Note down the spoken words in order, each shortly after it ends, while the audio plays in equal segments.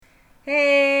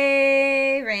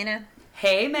Hey, Raina.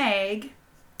 Hey, Meg.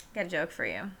 Got a joke for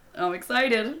you. I'm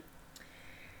excited.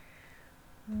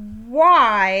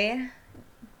 Why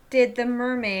did the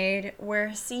mermaid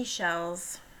wear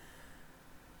seashells?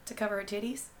 To cover her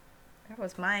titties? That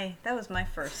was my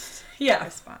first Yeah.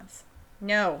 response.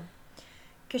 No,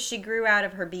 because she grew out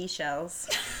of her bee shells.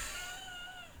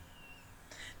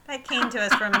 That came to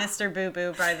us from Mr. Boo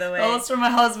Boo, by the way. Oh, it's from my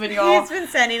husband, y'all. He's been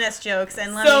sending us jokes,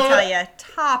 and let me tell you,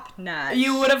 top notch.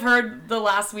 You would have heard the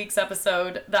last week's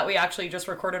episode that we actually just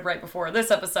recorded right before this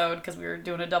episode because we were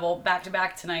doing a double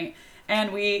back-to-back tonight,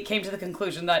 and we came to the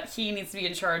conclusion that he needs to be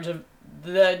in charge of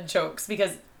the jokes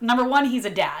because, number one, he's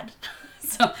a dad.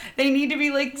 So they need to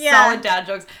be, solid dad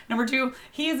jokes. Number two,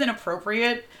 he is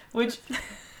inappropriate, which...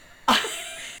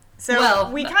 So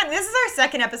this is our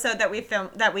second episode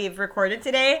that we've recorded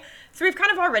today. So we've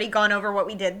kind of already gone over what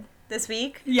we did this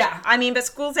week. Yeah. I mean, but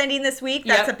school's ending this week.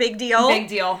 That's a big deal. Big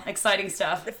deal. Exciting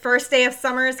stuff. The first day of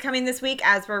summer is coming this week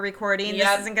as we're recording. Yep.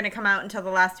 This isn't going to come out until the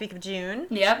last week of June.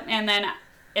 Yep. And then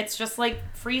it's just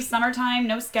free summertime,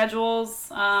 no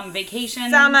schedules, vacations.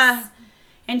 Summer.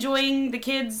 Enjoying the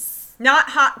kids. Not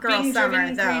hot girl being summer,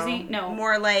 driven though. Crazy. No.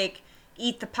 More like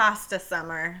eat the pasta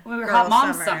summer. We were hot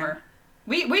mom summer.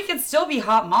 We could still be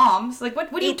hot moms. What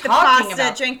are you talking about? Eat the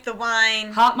pasta, drink the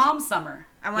wine. Hot mom summer.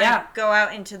 I want to go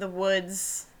out into the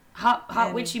woods.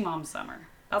 Hot witchy mom summer.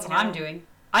 That's what I'm doing.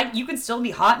 You can still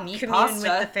be hot and eat commune pasta.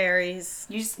 with the fairies.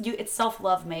 It's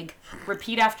self-love, Meg.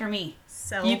 Repeat after me.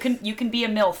 Self. You can be a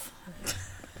MILF.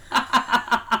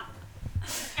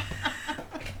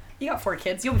 You got 4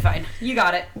 kids. You'll be fine. You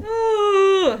got it.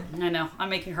 Ooh. I know. I'm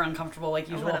making her uncomfortable like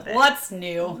usual. little bit. What's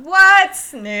new?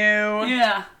 What's new?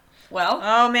 Yeah. Well.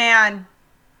 Oh, man.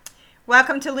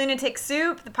 Welcome to Lunatic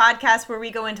Soup, the podcast where we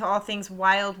go into all things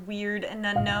wild, weird, and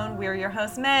unknown. We're your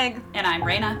host, Meg. And I'm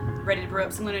Raina. Ready to brew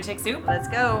up some lunatic soup? Let's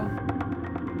go.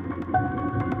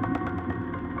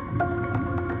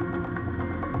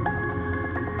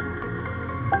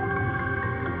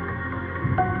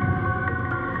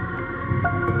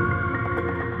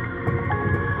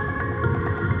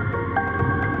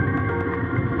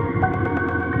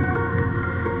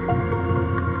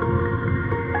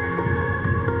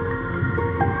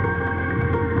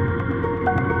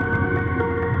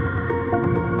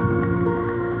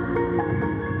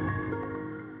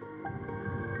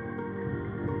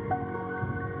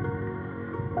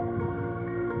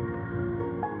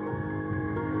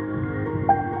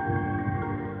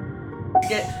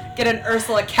 Get an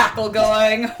Ursula cackle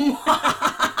going.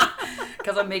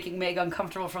 Because I'm making Meg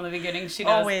uncomfortable from the beginning. She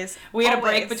does. Always. We had a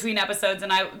break between episodes,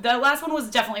 and the last one was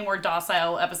definitely a more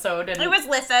docile episode. And it was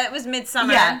Lissa. It was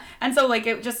midsummer. Yeah, and so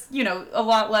it just a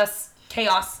lot less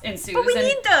chaos ensues. But we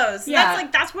need those. Yeah.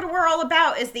 That's what we're all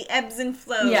about, is the ebbs and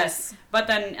flows. Yes, but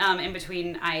then in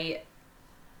between, I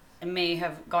may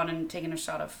have gone and taken a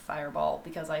shot of Fireball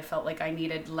because I felt like I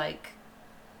needed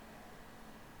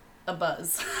a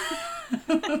buzz.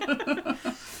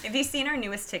 Have you seen our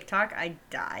newest TikTok? I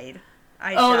died.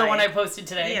 The one I posted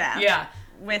today. Yeah.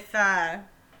 With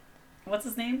what's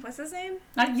his name?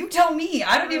 You tell me.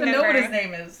 I don't even know what his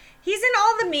name is. He's in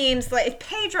all the memes, like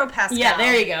Pedro Pascal. Yeah,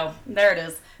 there you go. There it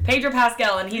is. Pedro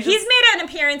Pascal, and he's made an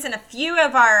appearance in a few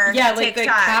of our TikToks. The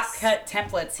CapCut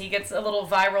templates. He gets a little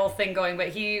viral thing going,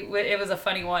 but it was a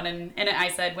funny one, and I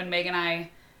said when Meg and I,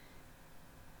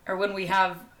 or when we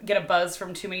get a buzz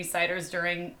from too many ciders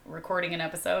during recording an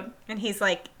episode. And he's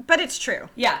like, but it's true.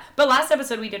 Yeah, but last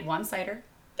episode we did 1 cider.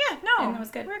 Yeah, no. And it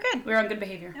was good. We're good. We were on good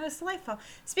behavior. It was delightful.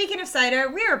 Speaking of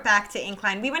cider, we are back to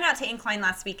Incline. We went out to Incline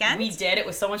last weekend. We did. It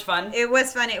was so much fun. It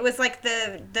was fun. It was like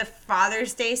the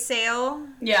Father's Day sale.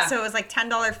 Yeah. So it was like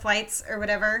 $10 flights or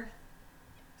whatever.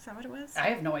 Is that what it was? I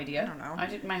have no idea. I don't know.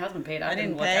 My husband paid. I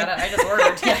didn't look pay. at it. I just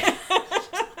ordered. Yeah.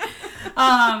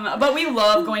 But we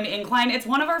love going to Incline. It's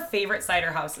one of our favorite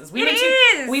cider houses. We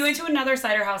went to another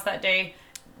cider house that day.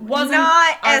 Wasn't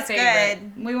not our as favorite.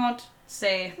 good. We won't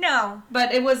say. No.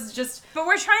 But it was just... But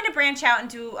we're trying to branch out and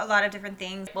do a lot of different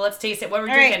things. Well, let's taste it. What are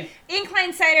we drinking? Right.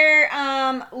 Incline cider,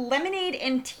 lemonade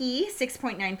and tea,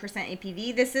 6.9%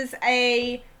 APV. This is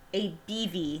a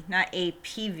BV, not a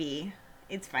PV.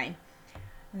 It's fine.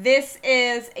 This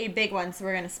is a big one, so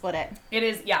we're going to split it. It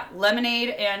is,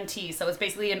 lemonade and tea. So it's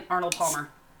basically an Arnold Palmer.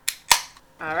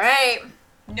 All right.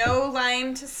 No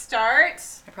lime to start.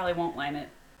 I probably won't lime it.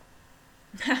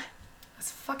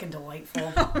 That's fucking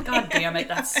delightful. God damn it.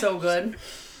 That's so good.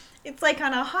 It's like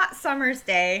on a hot summer's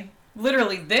day,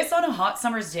 Literally, this on a hot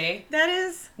summer's day. That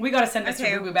is... We gotta send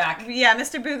Mr. Boo Boo back. Yeah,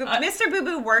 Mr. Boo Boo. Mr. Boo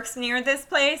Boo works near this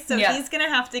place, so he's gonna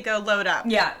have to go load up.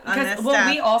 Yeah, because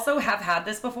we also have had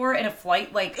this before in a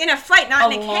flight, not in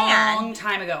a can. A long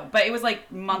time ago, but it was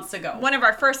like months ago. One of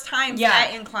our first times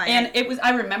at Incline, and it was.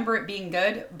 I remember it being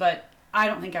good, but I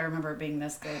don't think I remember it being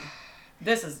this good.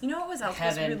 This is what was else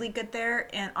was really good there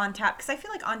and on tap, because I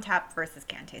feel like on tap versus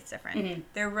can tastes different. Mm-hmm.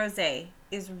 Their rosé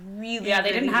is really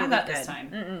they didn't have that good. This time.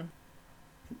 Mm-mm.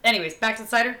 Anyways, back to the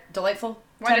cider. Delightful.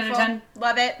 Wonderful. 10 out of 10.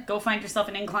 Love it. Go find yourself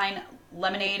an Incline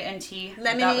lemonade and tea.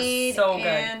 Lemonade that was so good.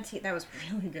 And tea. That was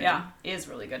really good. Yeah, it is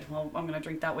really good. Well, I'm gonna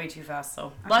drink that way too fast.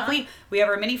 So luckily, we have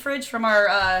our mini fridge from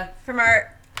our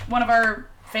one of our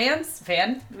fans.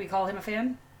 Fan? Do we call him a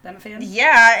fan? Them a fan?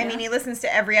 Yeah, I mean he listens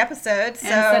to every episode. So.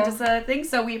 And sent us a thing,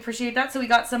 so we appreciate that. So we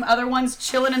got some other ones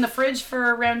chilling in the fridge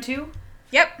for round 2.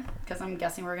 Yep. Because I'm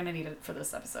guessing we're gonna need it for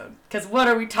this episode. Because what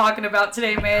are we talking about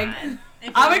today, Meg?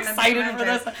 I'm excited for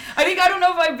this. I don't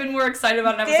know if I've been more excited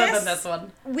about an episode than this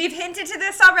one. We've hinted to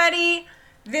this already.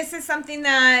 This is something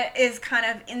that is kind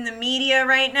of in the media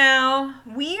right now.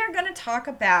 We are going to talk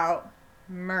about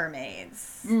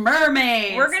mermaids.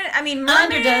 Mermaids. We're going to, mermaids.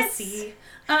 Under the sea.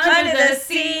 Under the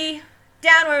sea.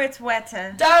 Down where it's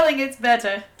wetter. Darling, it's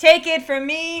better. Take it from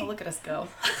me. Oh, look at us go.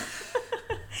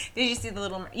 Did you see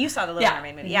you saw the Little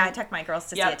Mermaid movie? Yeah, I took my girls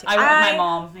to see it too. I went with my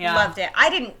mom. Yeah, loved it. I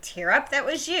didn't tear up. That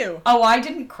was you. Oh, I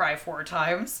didn't cry 4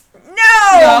 times.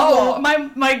 No.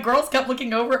 My girls kept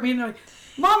looking over at me and they're like,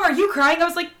 "Mom, are you crying?" I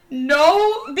was like,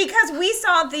 "No," because we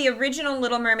saw the original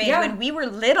Little Mermaid when we were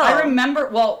little. I remember.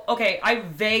 Well, okay, I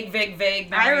vague memories.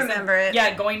 I remember it.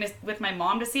 Yeah, going with my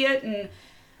mom to see it and.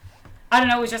 I don't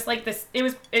know, it was just like this,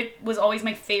 it was always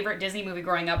my favorite Disney movie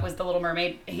growing up was The Little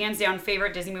Mermaid. Hands down,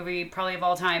 favorite Disney movie probably of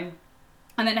all time.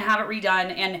 And then to have it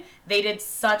redone, and they did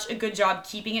such a good job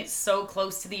keeping it so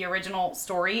close to the original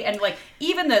story. And like,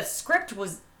 even the script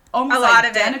was almost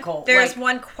identical. Of it. There's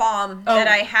one qualm that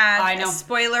I had. I know.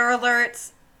 Spoiler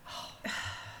alerts.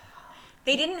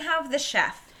 They didn't have the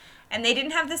chef. And they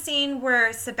didn't have the scene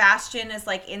where Sebastian is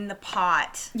like in the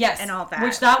pot, and all that.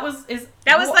 Which that was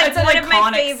like one of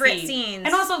my favorite scenes,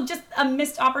 and also just a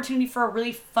missed opportunity for a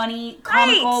really funny,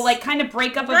 comical, like kind of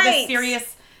breakup of this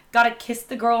serious, gotta kiss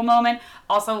the girl moment.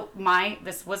 Also,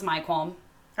 this was my qualm.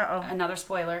 Another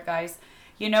spoiler, guys.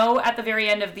 You know, at the very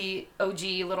end of the OG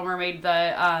Little Mermaid,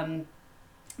 the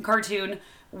cartoon,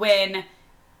 when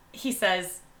he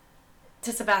says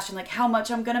to Sebastian, like, how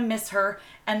much I'm gonna miss her,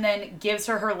 and then gives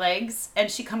her legs, and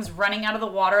she comes running out of the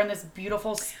water in this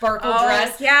beautiful sparkle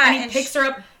dress, and he picks her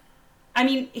up. I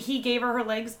mean, he gave her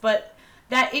legs, but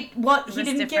they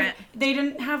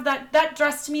didn't have that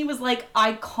dress. To me was like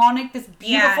iconic, this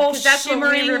beautiful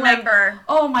shimmering, remember. Like,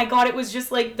 oh my god, it was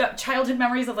just like the childhood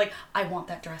memories of like, I want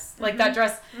that dress, like that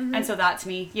dress, and so that to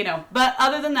me, but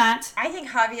other than that, I think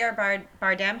Javier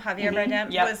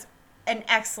Bardem was an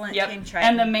excellent King Triton.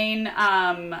 And the main,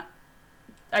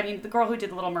 the girl who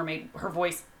did The Little Mermaid, her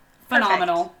voice,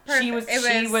 phenomenal. Perfect.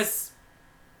 She was.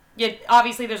 Yeah,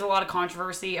 obviously there's a lot of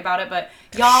controversy about it, but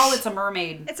y'all, it's a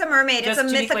mermaid. It's a mermaid. It's a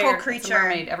mythical creature. It's a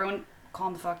mermaid. Everyone,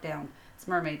 calm the fuck down. It's a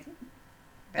mermaid.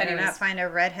 Better not find a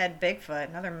redhead Bigfoot,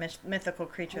 another mythical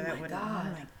creature that would. Oh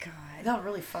my god, that would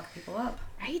really fuck people up,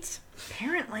 right?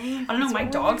 Apparently. I don't know. My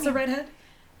dog's a redhead.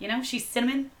 She's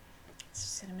cinnamon.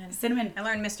 Cinnamon. I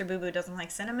learned Mr. Boo Boo doesn't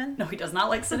like cinnamon. No, he does not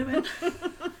like cinnamon.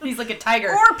 He's like a tiger.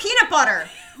 Or peanut butter.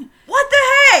 What the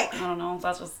heck? I don't know.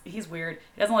 He's weird.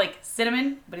 He doesn't like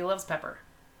cinnamon, but he loves pepper.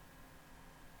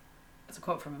 That's a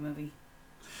quote from a movie.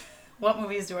 What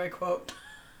movies do I quote?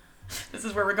 This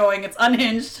is where we're going. It's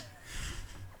Unhinged.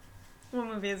 What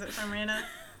movie is it from, Rena?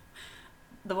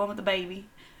 The one with the baby.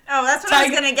 Oh, that's what I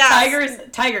was going to guess.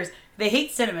 Tigers. They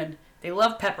hate cinnamon. They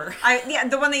love pepper.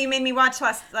 The one that you made me watch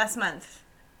last month.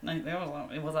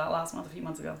 It was that last month, a few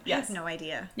months ago. Yes. I have no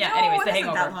idea. Yeah, no, anyways, The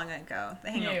Hangover. That long ago.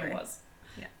 The Hangover. Yeah, it was.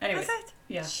 Yeah. Anyways. Was it?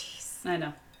 Yeah. Jeez. I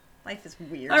know. Life is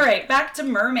weird. All right, back to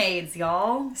mermaids,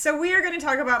 y'all. So we are going to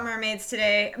talk about mermaids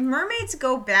today. Mermaids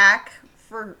go back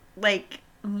for,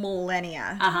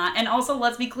 millennia. And also,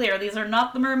 let's be clear, these are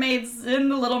not the mermaids in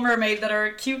The Little Mermaid that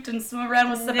are cute and swim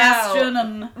around with Sebastian.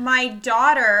 No. My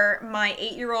daughter, my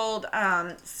 8-year-old,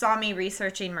 saw me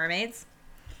researching mermaids.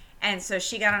 And so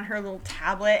she got on her little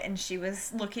tablet and she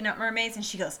was looking up mermaids and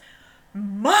she goes,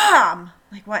 Mom!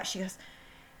 Like, what? She goes,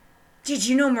 did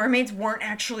you know mermaids weren't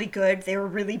actually good? They were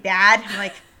really bad? I'm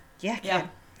like, yeah, kid.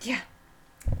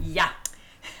 Yeah.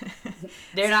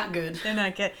 They're not good. They're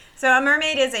not good. So a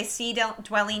mermaid is a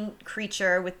sea-dwelling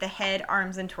creature with the head,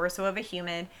 arms, and torso of a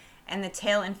human and the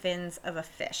tail and fins of a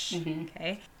fish. Mm-hmm.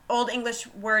 Okay. Old English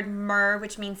word mer,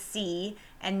 which means sea,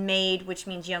 and maid, which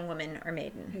means young woman or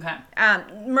maiden. Okay.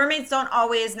 Mermaids don't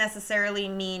always necessarily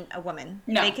mean a woman.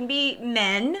 No. They can be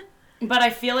men. But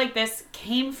I feel like this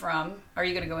came from... Are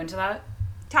you going to go into that?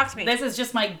 Talk to me. This is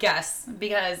just my guess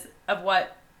because of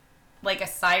what, like, a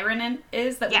siren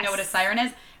is, that we know what a siren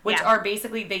is, which are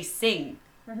basically, they sing.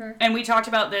 Mm-hmm. And we talked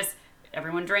about this,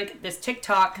 everyone drank this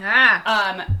TikTok,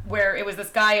 where it was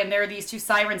this guy and there are these two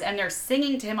sirens and they're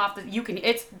singing to him off the...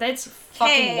 That's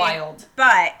fucking wild.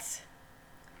 But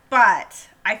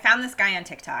I found this guy on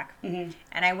TikTok, and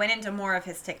I went into more of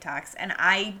his TikToks, and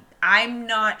I'm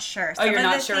not sure. You're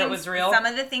not sure it was real? Some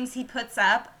of the things he puts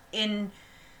up in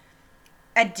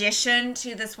addition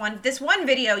to this one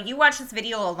video, you watch this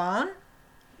video alone,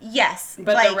 yes.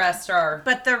 But the rest are...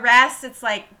 But the rest, it's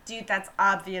like, dude, that's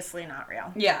obviously not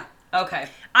real. Yeah. Okay.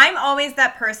 I'm always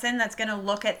that person that's going to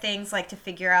look at things like to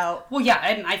figure out... Well, yeah,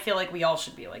 and I feel like we all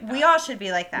should be like that. We all should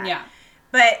be like that. Yeah.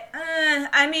 But,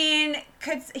 I mean,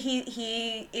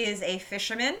 he is a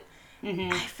fisherman.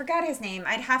 Mm-hmm. I forgot his name.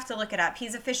 I'd have to look it up.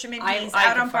 He's a fisherman. He's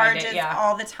out on barges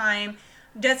all the time.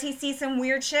 Does he see some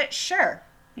weird shit? Sure.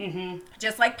 Mm-hmm.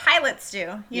 Just like pilots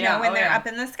do, you know, when they're up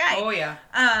in the sky. Oh, yeah.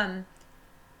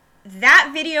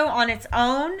 That video on its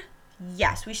own...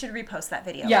 Yes, we should repost that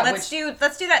video. Yeah, let's do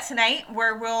that tonight,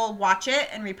 where we'll watch it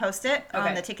and repost it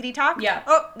on the Tickety Talk. Yeah.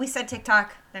 Oh, we said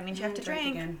TikTok. That means you have to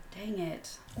drink. Again. Dang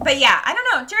it. But yeah, I don't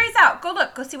know. Jury's out. Go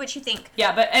look. Go see what you think.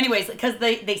 Yeah, but anyways, because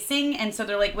they sing, and so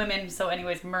they're like women. So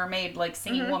anyways, mermaid, like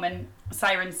singing woman,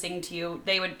 sirens sing to you.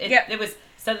 They would. It was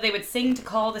so that they would sing to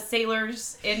call the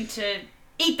sailors in to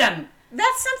eat them.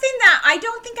 That's something that I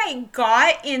don't think I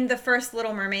got in the first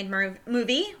Little Mermaid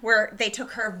movie, where they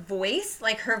took her voice.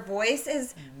 Like, her voice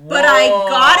is... Whoa. But I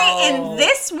got it in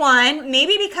this one,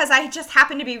 maybe because I just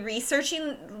happened to be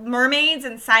researching mermaids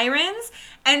and sirens.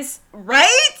 And,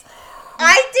 right?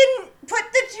 I didn't put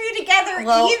the two together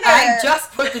either. I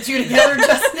just put the two together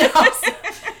just now. So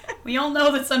we all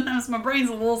know that sometimes my brain's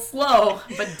a little slow,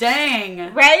 but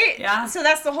dang. Right? Yeah. So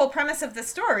that's the whole premise of the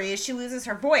story, is she loses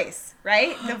her voice,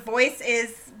 right? The voice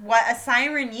is what a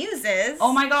siren uses.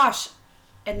 Oh my gosh.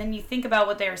 And then you think about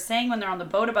what they were saying when they're on the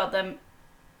boat about them.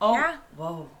 Oh. Yeah.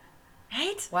 Whoa.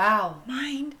 Right? Wow.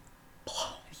 Mind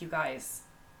blown. You guys,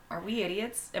 are we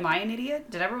idiots? Am I an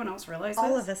idiot? Did everyone else realize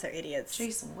All this? of us are idiots.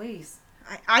 Jason Weiss.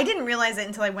 I didn't realize it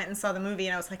until I went and saw the movie,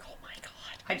 and I was like, oh my God.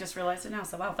 I just realized it now,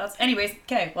 so wow, that's... Anyways,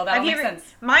 okay, well, that makes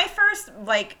sense. My first,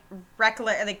 there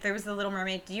was The Little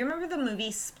Mermaid. Do you remember the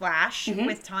movie Splash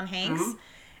with Tom Hanks? Mm-hmm.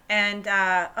 And,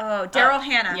 Daryl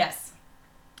Hannah. Yes.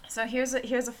 So here's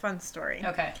a fun story.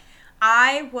 Okay.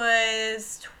 I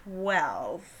was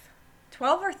 12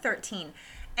 or 13,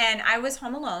 and I was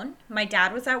home alone. My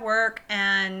dad was at work,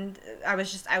 and I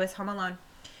was home alone.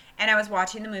 And I was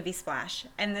watching the movie Splash,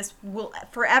 and this will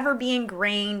forever be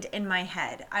ingrained in my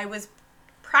head. I was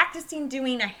practicing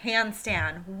doing a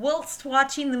handstand whilst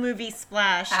watching the movie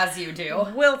Splash. As you do.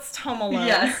 Whilst home alone.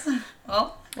 Yes.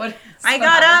 Well, what? I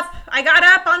got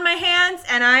up on my hands,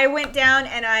 and I went down,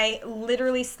 and I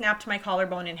literally snapped my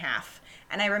collarbone in half.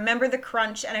 And I remember the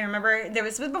crunch, and I remember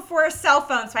this was before a cell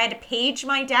phone, so I had to page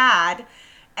my dad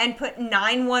and put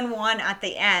 911 at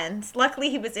the end. Luckily,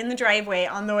 he was in the driveway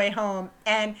on the way home,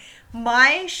 and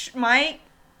this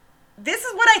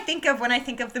is what I think of when I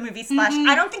think of the movie Splash. Mm-hmm.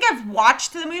 I don't think I've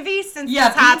watched the movie since this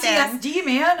happened. PTSD,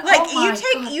 man. Like, you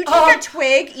take a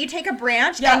twig, you take a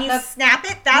branch, and you snap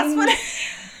it. That's what...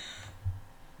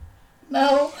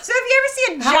 No. So if you ever see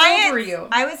a giant... How old were you?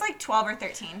 I was like 12 or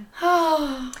 13.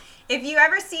 If you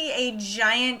ever see a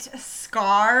giant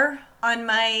scar on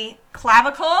my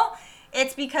clavicle,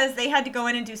 it's because they had to go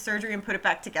in and do surgery and put it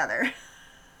back together.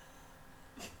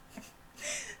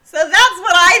 So that's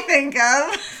what I think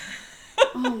of.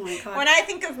 Oh my God. When I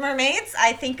think of mermaids,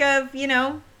 I think of,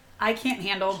 I can't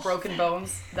handle broken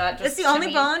bones. It's the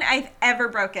only bone I've ever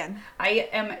broken. I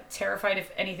am terrified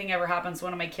if anything ever happens to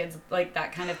one of my kids, like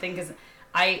that kind of thing, because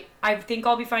I think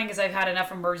I'll be fine because I've had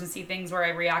enough emergency things where I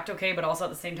react okay, but also at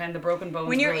the same time the broken bones.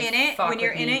 When you're really in it,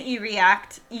 you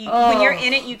react. When you're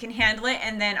in it, you can handle it,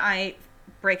 and then I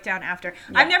break down after.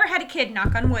 Yeah. I've never had a kid,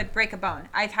 knock on wood, break a bone.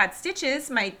 I've had stitches.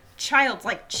 My child's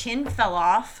chin fell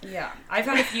off. Yeah, I've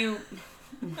had a few.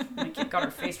 My kid got her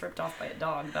face ripped off by a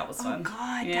dog. That was fun. Oh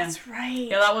God, yeah. That's right.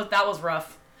 Yeah, that was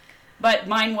rough. But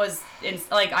mine was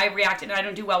I reacted, and I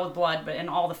don't do well with blood, and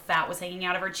all the fat was hanging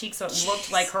out of her cheeks, so it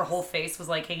looked like her whole face was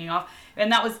hanging off.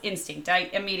 And that was instinct. I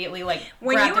immediately, like,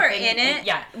 when grabbed you are a thing in it, and,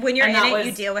 yeah. when you're And in that it, was,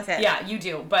 you deal with it. Yeah, you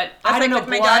do. But That's I don't know, with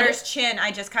my blood, daughter's chin,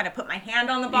 I just kind of put my hand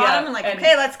on the bottom and like,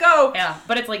 okay, let's go. Yeah,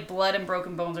 but it's like blood and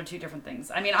broken bones are two different things.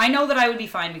 I mean, I know that I would be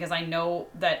fine because I know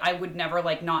that I would never,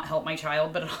 like, not help my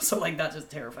child, but also, like, that just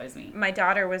terrifies me. My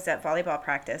daughter was at volleyball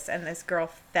practice and this girl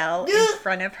fell in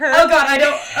front of her. Oh, God,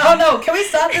 oh, no, can we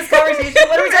stop this conversation?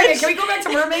 What are we talking? Can we go back to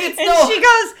mermaids? And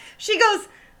No. she goes,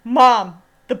 Mom,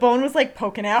 the bone was like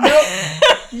poking out.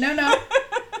 No.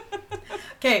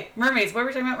 Okay, mermaids. What were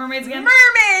we talking about? Mermaids again?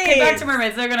 Mermaids! Okay, back to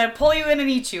mermaids. They're going to pull you in and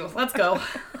eat you. Let's go.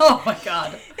 Oh, my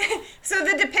God. So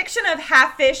the depiction of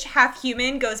half fish, half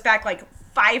human goes back like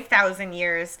 5,000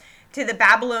 years to the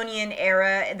Babylonian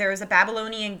era. There was a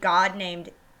Babylonian god named,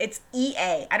 it's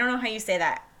Ea. I don't know how you say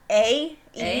that. E?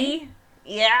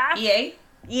 Yeah. EA?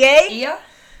 Ea?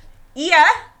 Ea.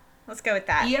 Let's go with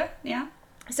that. Ea? Yeah.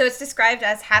 So it's described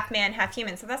as half man, half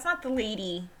human. So that's not the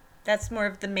lady. That's more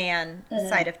of the man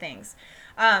side of things.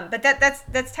 But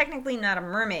that's technically not a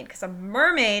mermaid because a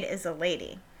mermaid is a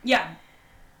lady. Yeah.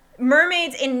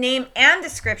 Mermaids in name and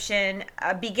description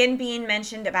begin being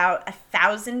mentioned about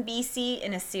 1000 BC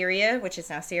in Assyria, which is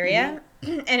now Syria.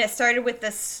 Mm-hmm. And it started with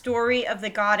the story of the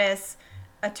goddess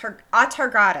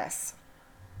Atargatis.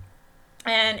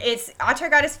 And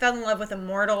Atargatis fell in love with a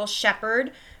mortal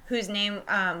shepherd whose name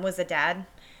was Adad.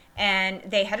 And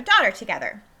they had a daughter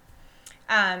together.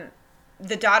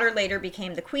 The daughter later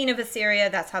became the queen of Assyria.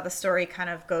 That's how the story kind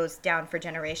of goes down for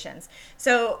generations.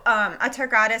 So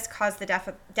Atargatis caused the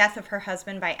death of her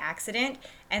husband by accident,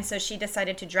 and so she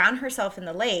decided to drown herself in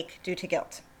the lake due to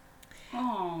guilt.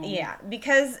 Oh. Yeah,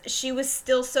 because she was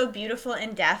still so beautiful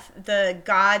in death, the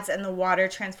gods and the water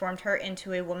transformed her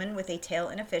into a woman with a tail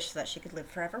and a fish so that she could live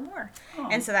forevermore. Oh.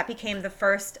 And so that became the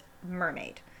first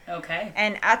mermaid. Okay.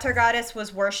 And Atargatis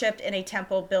was worshipped in a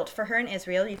temple built for her in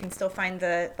Israel. You can still find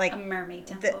a mermaid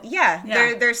temple.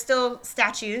 There's still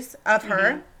statues of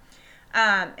her.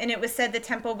 And it was said the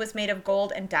temple was made of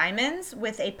gold and diamonds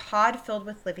with a pod filled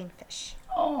with living fish.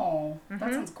 Oh,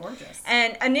 that sounds gorgeous.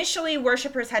 And initially,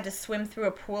 worshippers had to swim through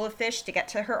a pool of fish to get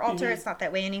to her altar. Mm-hmm. It's not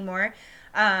that way anymore.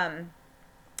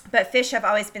 But fish have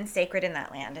always been sacred in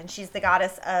that land, and she's the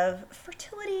goddess of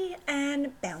fertility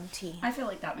and bounty. I feel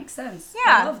like that makes sense.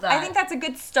 Yeah, I love that. I think that's a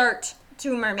good start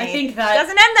to a mermaid. I think that doesn't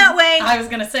end that way. I was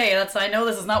gonna say I know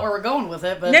this is not where we're going with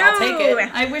it, but no. I'll take it.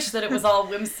 I wish that it was all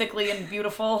whimsically and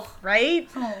beautiful, right?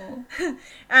 Oh.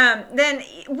 Then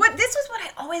this was what I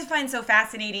always find so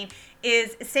fascinating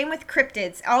is same with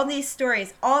cryptids. All these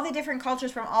stories, all the different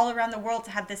cultures from all around the world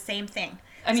to have the same thing.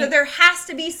 I mean, so there has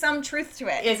to be some truth to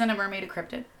it. Isn't a mermaid a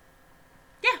cryptid?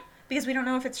 Yeah, because we don't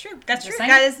know if it's true. That's true.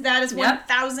 That is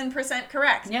 1000%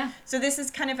 correct. Yeah. So this is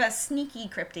kind of a sneaky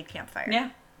cryptid campfire. Yeah.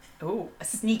 Oh, a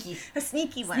sneaky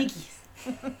one.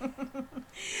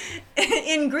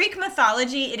 In Greek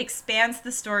mythology, it expands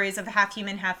the stories of half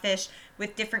human, half fish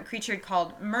with different creatures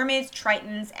called mermaids,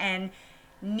 tritons, and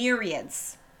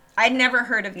nereids. I'd never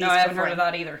heard of these before. No, I haven't heard of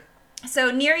that either.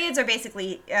 So nereids are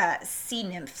basically sea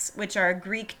nymphs, which are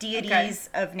Greek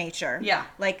deities of nature. Yeah.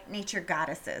 Like nature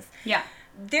goddesses. Yeah.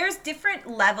 There's different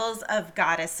levels of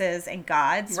goddesses and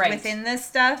gods within this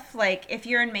stuff. Like, if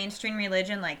you're in mainstream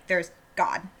religion, like, there's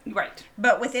God. Right.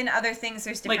 But within other things,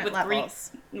 there's different with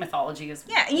levels. Greek mythology as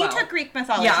well. Yeah, and you took Greek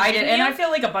mythology. Yeah, I did. And I feel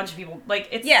like a bunch of people, like,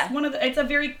 it's it's a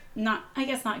very, not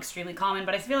extremely common,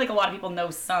 but I feel like a lot of people know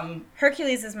some.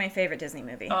 Hercules is my favorite Disney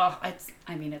movie. Oh, it's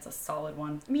a solid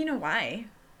one. You know why?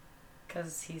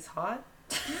 Because he's hot?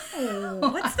 No.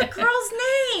 What's the girl's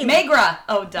name? Megra.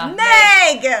 Oh, duh.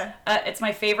 Meg! It's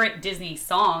my favorite Disney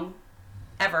song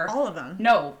ever. All of them?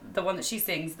 No, the one that she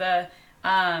sings.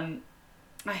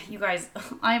 You guys,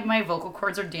 my vocal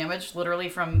cords are damaged literally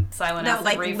from silent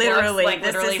acid reflux. Literally. Like,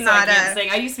 this literally, is so not I can't sing.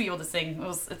 I used to be able to sing.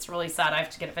 It's really sad. I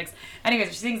have to get it fixed. Anyways,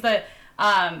 she sings the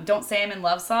Don't Say I'm in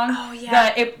Love song. Oh,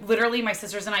 yeah. It literally, my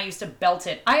sisters and I used to belt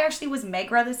it. I actually was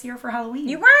Megra this year for Halloween.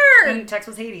 You were! In Tex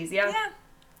was Hades, yeah. Yeah.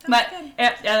 But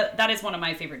that is one of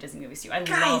my favorite Disney movies, too. I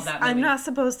love that movie. I'm not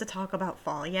supposed to talk about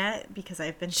fall yet because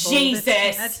I've been told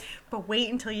Jesus! But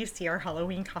wait until you see our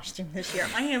Halloween costume this year.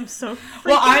 I am so freaking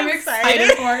Well, I'm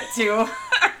excited for it, too.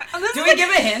 Do we give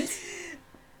a hint?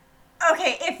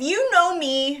 Okay, if you know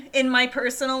me in my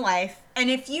personal life,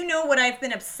 and if you know what I've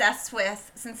been obsessed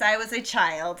with since I was a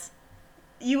child,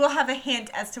 you will have a hint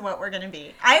as to what we're going to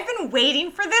be. I've been waiting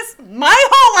for this my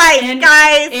whole life,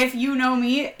 guys! If you know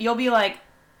me, you'll be like,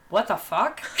 what the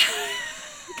fuck?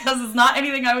 Because it's not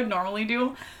anything I would normally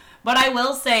do. But I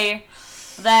will say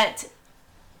that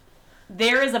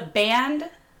there is a band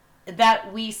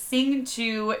that we sing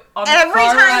to on the every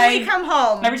car time ride. we come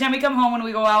home. Every time we come home when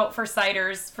we go out for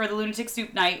ciders for the Lunatic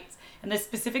Soup night. And this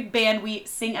specific band we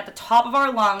sing at the top of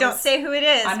our lungs. Don't say who it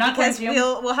is. I'm not because going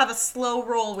to. we'll have a slow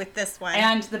roll with this one.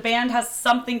 And the band has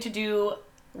something to do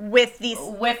with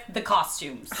the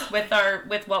costumes, with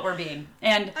what we're being.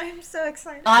 And I'm so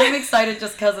excited. I'm excited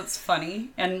just because it's funny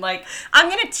and like I'm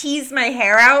gonna tease my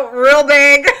hair out real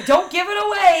big. Don't give it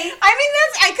away. I mean,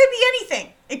 it could be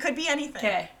anything. It could be anything.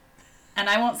 Okay. And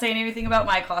I won't say anything about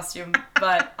my costume,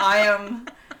 but I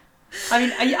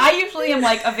usually am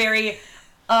like a very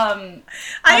I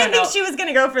didn't think she was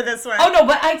gonna go for this one. Oh no,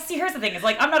 but here's the thing: is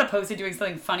like I'm not opposed to doing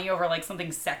something funny over like something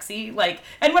sexy. Like,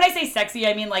 and when I say sexy,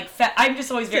 I mean like I'm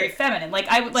just always very feminine. Like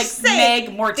I would like Meg,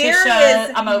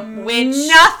 Morticia. I'm a witch.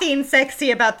 Nothing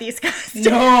sexy about these costumes.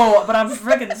 No, but I'm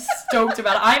freaking stoked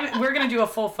about it. We're gonna do a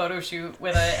full photo shoot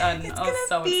with it, and I'm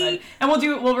so excited. And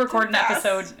we'll record an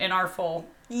episode in our full.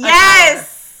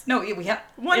 Yes. No, we have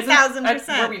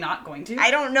 1,000%. Were we not going to?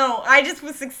 I don't know. I just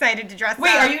was excited to dress up.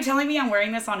 Wait, are you telling me I'm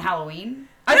wearing this on Halloween?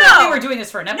 I thought we were doing this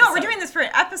for an episode. No, we're doing this for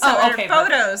an episode or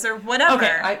photos or whatever.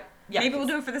 Okay, maybe we'll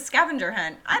do it for the scavenger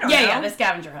hunt. I don't know. Yeah, the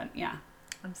scavenger hunt. Yeah.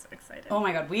 I'm so excited. Oh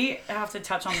my god, we have to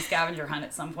touch on the scavenger hunt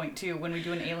at some point too when we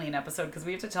do an alien episode because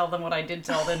we have to tell them what I did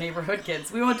to all the neighborhood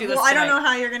kids. We won't do this. Well, I don't know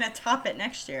how you're gonna top it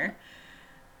next year.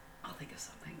 I'll think of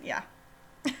something. Yeah.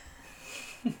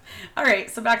 All right,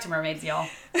 so back to mermaids, y'all.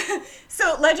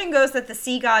 So legend goes that the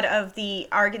sea god of the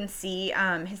Argan Sea,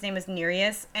 his name was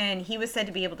Nereus, and he was said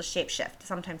to be able to shapeshift.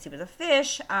 Sometimes he was a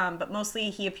fish, but mostly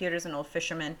he appeared as an old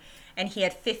fisherman, and he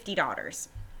had 50 daughters.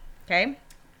 Okay?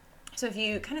 So if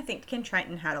you kind of think King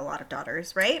Triton had a lot of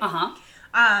daughters, right?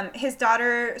 Uh-huh. His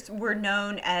daughters were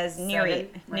known as Nereids.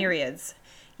 Right?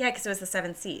 Yeah, because it was the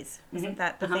seven seas. Isn't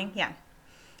that the Uh-huh. thing? Yeah.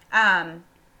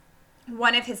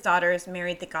 One of his daughters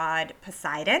married the god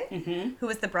Poseidon, who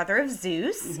was the brother of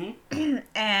Zeus,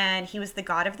 and he was the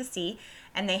god of the sea,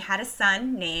 and they had a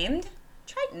son named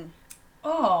Triton.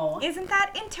 Oh. Isn't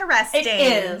that interesting? It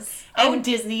is. And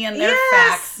Disney and their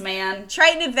facts, man.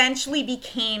 Triton eventually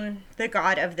became the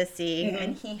god of the sea,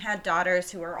 and he had daughters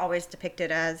who were always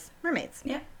depicted as mermaids.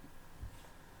 Yeah.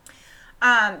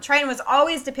 Triton was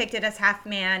always depicted as half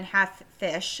man, half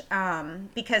fish,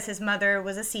 because his mother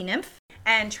was a sea nymph.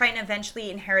 And Triton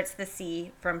eventually inherits the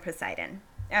sea from Poseidon.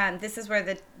 This is where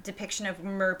the depiction of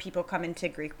mer people come into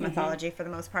Greek mythology for the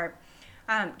most part.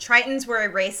 Tritons were a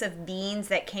race of beings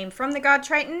that came from the god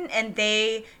Triton, and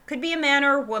they could be a man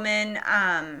or a woman,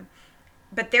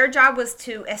 but their job was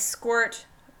to escort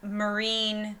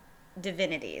marine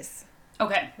divinities.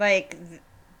 Okay. Like,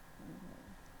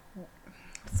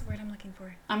 what's the word I'm looking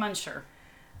for? I'm unsure.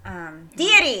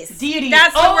 Deities. Deities.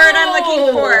 That's the word I'm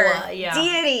looking for. Yeah.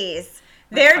 Deities.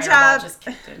 My Their fireball job. just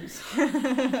kicked in.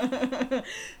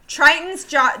 Triton's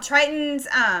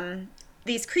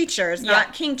these creatures, Yeah.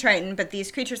 not King Triton, but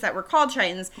these creatures that were called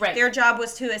Tritons. Right. Their job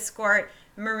was to escort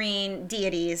marine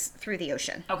deities through the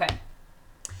ocean. Okay.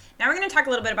 Now we're going to talk a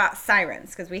little bit about sirens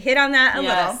because we hit on that a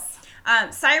little.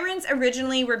 Sirens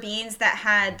originally were beings that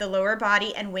had the lower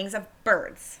body and wings of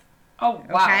birds. Oh,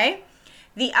 wow. Okay.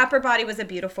 The upper body was a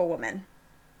beautiful woman.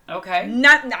 Okay.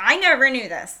 I never knew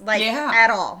this, at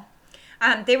all.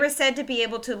 They were said to be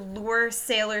able to lure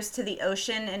sailors to the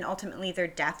ocean and ultimately their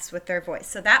deaths with their voice.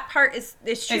 So that part is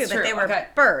true, It's but true, they were okay.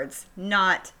 birds,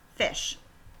 not fish.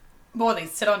 Well, they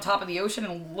sit on top of the ocean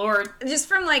and lure... Just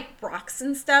from like rocks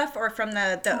and stuff, or from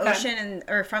the ocean,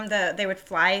 or from they would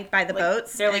fly by the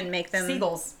boats and make them...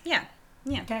 seagulls. Yeah,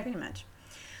 Okay. pretty much.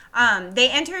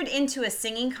 They entered into a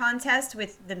singing contest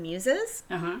with the Muses,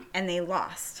 and they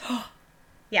lost.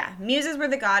 Yeah, Muses were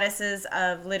the goddesses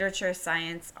of literature,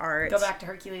 science, art. Go back to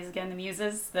Hercules again, the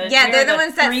Muses. They're the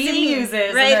ones that three sing,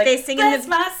 Muses. right? They sing in the...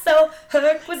 my soul,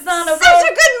 Herc was on a Such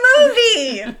a good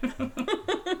movie!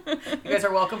 You guys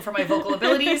are welcome for my vocal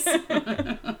abilities.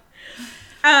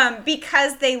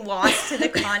 Because they lost to the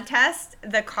contest,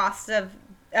 the cost of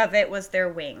it was their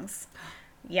wings.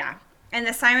 Yeah. And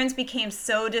the sirens became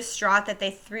so distraught that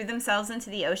they threw themselves into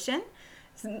the ocean.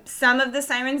 Some of the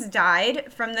sirens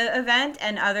died from the event,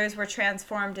 and others were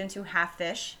transformed into half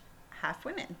fish, half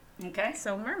women. Okay.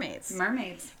 So mermaids.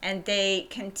 Mermaids. And they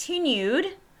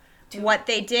continued what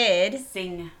they did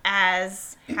Sing.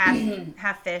 as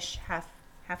half fish, half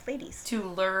ladies. To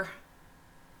lure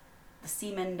the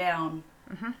seamen down.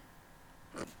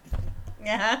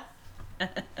 Yeah. I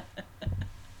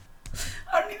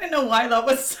don't even know why that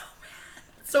was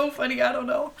so funny. I don't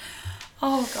know.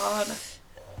 Oh, God.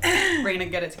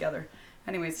 Raina, get it together.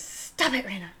 Anyways. Stop it,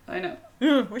 Raina. I know.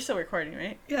 We're still recording,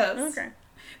 right? Yes. Okay.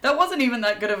 That wasn't even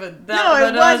that good of a... No,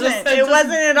 it wasn't. It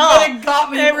wasn't at all. But it got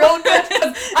me real good.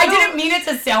 I didn't mean it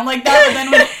to sound like that, but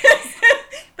then when...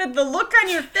 But the look on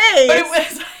your face... But it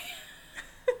was...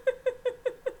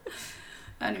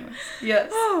 Anyways, yes.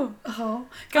 Oh.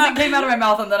 Because it came out of my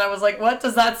mouth and then I was like, what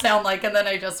does that sound like? And then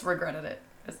I just regretted it.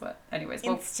 Is what. Anyways,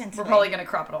 we're probably going to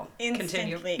crop it all.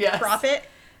 Continue. Yes. Crop it.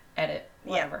 Edit.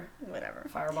 Whatever. Yeah, whatever.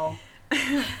 Fireball.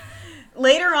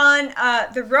 Later on,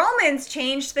 the Romans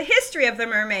changed the history of the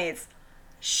mermaids.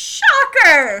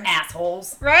 Shocker!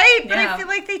 Assholes. Right? But Yeah. I feel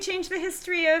like they changed the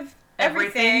history of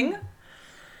everything.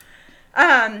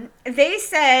 They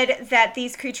said that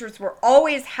these creatures were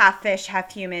always half fish,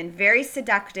 half human, very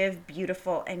seductive,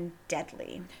 beautiful, and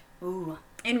deadly. Ooh.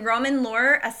 In Roman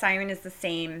lore, a siren is the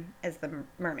same as the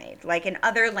mermaid. Like in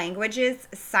other languages,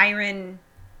 siren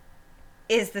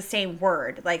is the same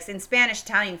word. Like in Spanish,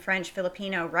 Italian, French,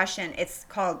 Filipino, Russian, it's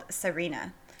called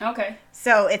sirena. Okay.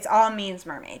 So it's all means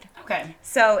mermaid. Okay.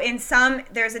 So in some,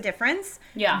 there's a difference.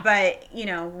 Yeah. But,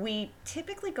 we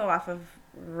typically go off of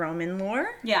Roman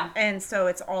lore. Yeah. And so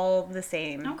it's all the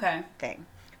same thing.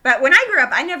 But when I grew up,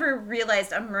 I never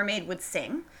realized a mermaid would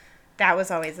sing. That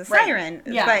was always a siren.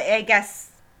 Yeah. But I guess...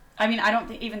 I mean, I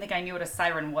don't even think I knew what a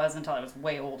siren was until I was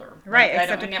way older. Right,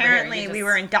 except apparently we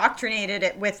were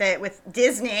indoctrinated with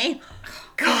Disney.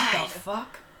 God. What the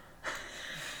fuck?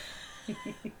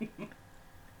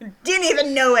 Didn't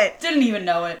even know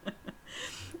it.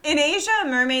 In Asia,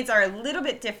 mermaids are a little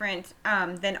bit different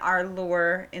than our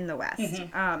lore in the West.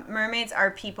 Mm-hmm. Mermaids are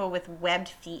people with webbed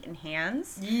feet and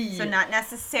hands. Yeah. So not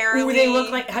necessarily... Ooh, they look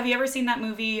like... Have you ever seen that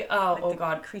movie?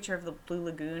 God. Creature of the Blue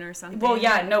Lagoon or something? Well,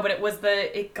 yeah, no, but it was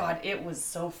it was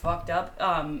so fucked up.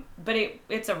 But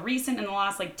it's a recent, in the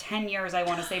last, 10 years, I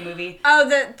want to say, movie. Oh,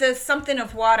 the Something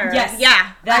of Water. Yes.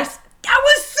 Yeah. That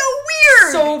was so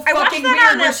weird. So fucking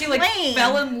weird where she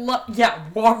fell in love. Yeah,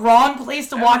 wrong place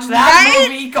to watch that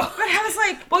movie. God. But I was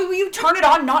like, well, you turn it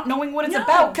on not knowing what it's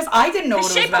about because I didn't know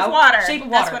what it was about. Shape of Water.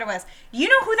 That's what it was. You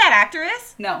know who that actor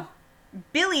is? No.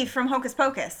 Billy from Hocus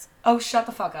Pocus. Oh, shut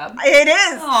the fuck up. It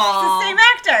is. Aww. It's the same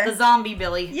actor. The zombie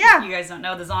Billy. Yeah. You guys don't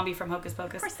know the zombie from Hocus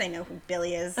Pocus. Of course they know who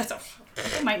Billy is.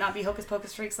 They might not be Hocus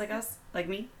Pocus freaks like us, like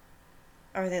me.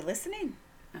 Are they listening?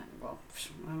 Well,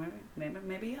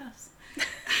 maybe yes.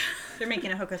 They're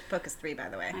making a Hocus Pocus 3, by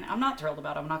the way. I'm not thrilled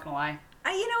about it. I'm not going to lie.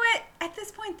 You know what? At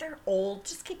this point, they're old.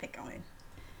 Just keep it going.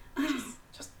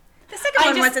 Just the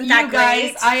second one wasn't that great.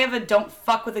 Guys, I have a don't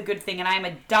fuck with a good thing, and I am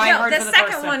a diehard for the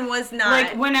second person. One was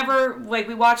not. Whenever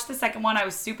we watched the second one, I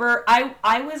was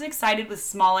I was excited with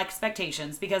small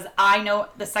expectations because I know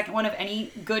the second one of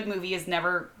any good movie is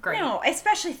never great. No,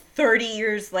 especially 30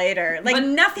 years later.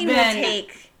 Nothing will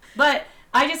take. But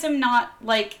I just am not,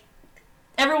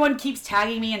 everyone keeps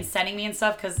tagging me and sending me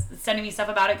stuff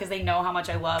about it because they know how much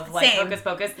I love Hocus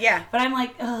Pocus. Yeah. But I'm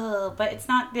like, oh, but it's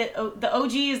not the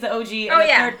OG is the OG.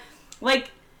 And third,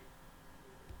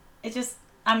 it just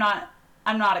I'm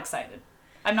not excited.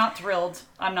 I'm not thrilled.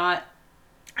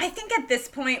 I think at this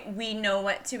point we know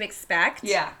what to expect.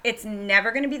 Yeah. It's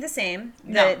never going to be the same.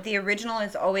 No. The original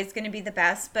is always going to be the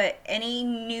best, but any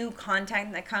new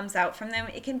content that comes out from them,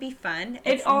 it can be fun.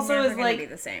 It's also never is going to be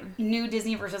the same. New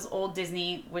Disney versus old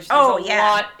Disney, which there's a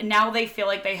lot. Now they feel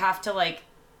like they have to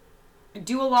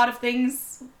do a lot of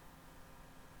things.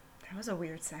 That was a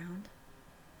weird sound.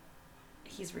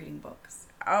 He's reading books.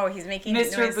 Oh, he's making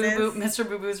noises. Mr.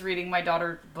 Boo Boo's reading my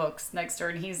daughter books next to her,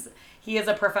 and he is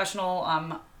a professional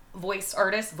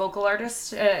vocal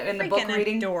artist in the book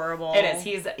reading. Adorable. It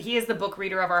is. He is the book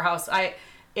reader of our house.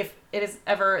 If it is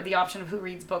ever the option of who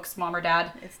reads books, mom or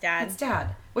dad, it's dad. It's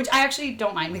dad, which I actually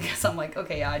don't mind because I'm like,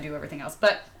 okay, yeah, I do everything else,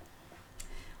 but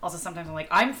also sometimes I'm like,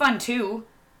 I'm fun too.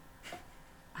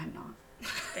 I'm not.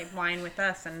 They whine with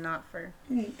us and not for.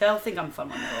 They'll think I'm fun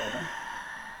when they're older.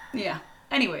 Yeah.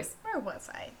 Anyways. Where was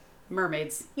I?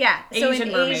 Mermaids. Yeah. So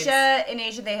in mermaids.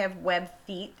 Asia they have webbed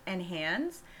feet and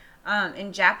hands.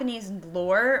 In Japanese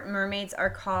lore, mermaids are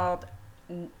called,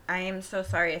 I am so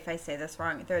sorry if I say this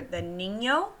wrong, they're the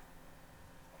ninyo.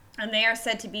 And they are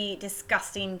said to be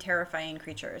disgusting, terrifying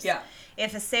creatures. Yeah.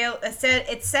 It's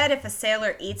said if a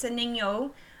sailor eats a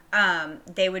ninyo,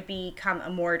 they would become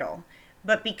immortal.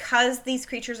 But because these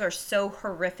creatures are so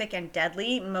horrific and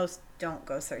deadly, most don't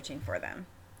go searching for them.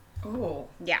 Oh.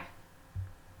 Yeah.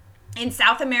 In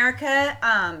South America,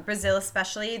 Brazil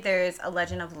especially, there's a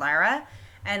legend of Lara.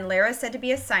 And Lara is said to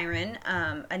be a siren,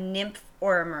 a nymph,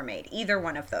 or a mermaid. Either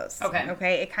one of those.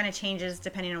 Okay? It kind of changes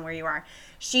depending on where you are.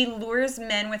 She lures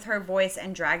men with her voice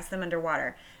and drags them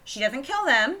underwater. She doesn't kill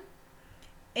them.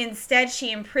 Instead,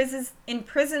 she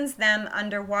imprisons them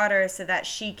underwater so that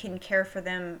she can care for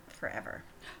them forever.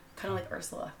 Kind of like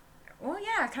Ursula. Well,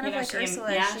 yeah, kind of like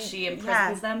Ursula. She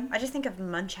imprisons them. I just think of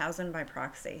Munchausen by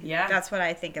proxy. Yeah. That's what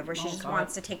I think of, where she just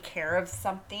wants to take care of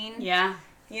something. Yeah.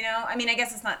 I mean, I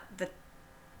guess it's not the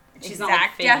She's not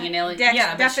like faking an alien.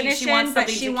 Yeah, definition, she wants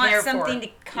something she to wants care something for.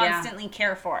 to constantly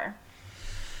care for.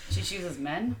 She chooses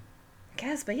men? I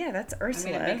guess, but yeah, that's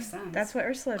Ursula. I mean, it makes sense. That's what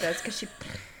Ursula does, because she...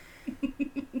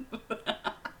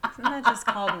 Isn't that just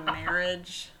called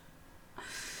marriage?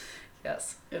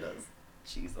 Yes, it is.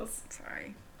 Jesus.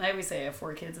 Sorry. I always say I have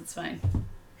 4 kids, it's fine.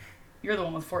 You're the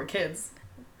one with 4 kids.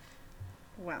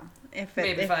 Well, if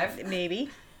Maybe 5. Maybe.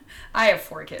 I have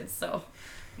 4 kids, so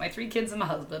my 3 kids and my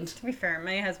husband. To be fair,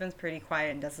 my husband's pretty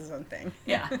quiet and does his own thing.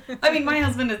 Yeah. I mean, my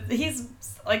husband, he's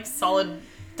like solid,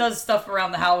 does stuff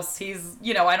around the house. He's,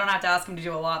 I don't have to ask him to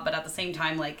do a lot, but at the same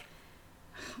time, like,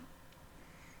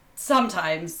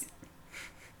 sometimes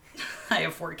I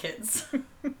have 4 kids.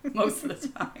 Most of the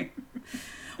time.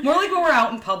 More like when we're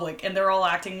out in public and they're all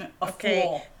acting a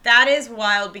fool. That is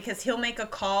wild because he'll make a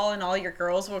call and all your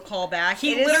girls will call back.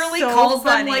 He literally calls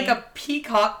them like a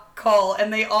peacock call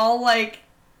and they all like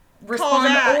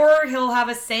respond, or he'll have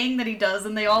a saying that he does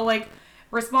and they all like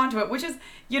respond to it, which is,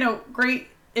 great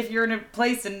if you're in a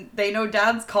place and they know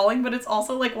dad's calling, but it's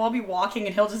also like we'll be walking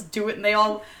and he'll just do it and they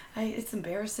all... it's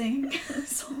embarrassing.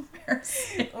 It's so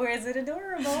embarrassing. Or is it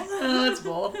adorable? Oh, it's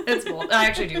bold. It's bold. I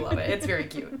actually do love it. It's very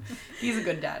cute. He's a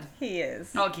good dad. He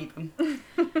is. I'll keep him.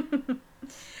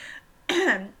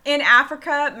 In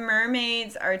Africa,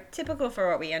 mermaids are typical for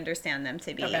what we understand them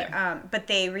to be. Okay. But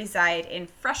they reside in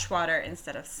freshwater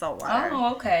instead of saltwater.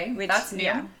 Oh, okay. That's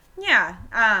new. Yeah.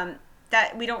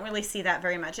 That we don't really see that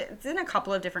very much. It's in a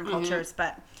couple of different cultures,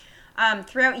 but...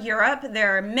 throughout Europe,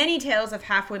 there are many tales of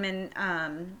half-women,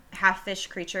 half-fish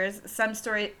creatures. Some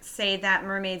stories say that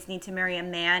mermaids need to marry a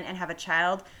man and have a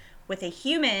child with a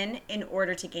human in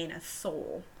order to gain a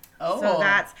soul. Oh. So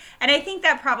and I think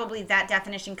that probably that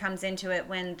definition comes into it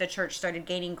when the church started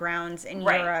gaining grounds in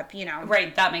Europe,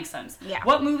 Right, that makes sense. Yeah.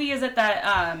 What movie is it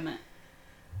that,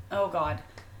 oh God.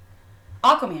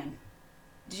 Aquaman.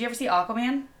 Did you ever see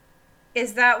Aquaman?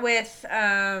 Is that with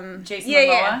Jason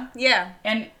Momoa? Yeah.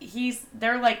 And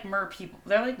they're like people.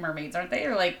 They're like mermaids, aren't they?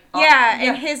 Or like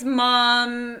and his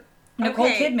mom Nicole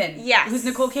Kidman. Yes. Who's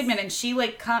Nicole Kidman, and she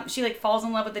falls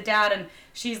in love with the dad and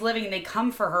she's living and they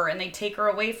come for her and they take her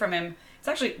away from him. It's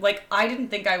actually like I didn't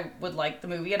think I would like the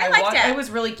movie and I liked it. It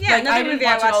was really I didn't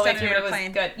watch it all the way through, but it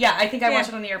was good. Yeah, I think I watched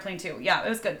it on the airplane too. Yeah, it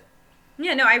was good.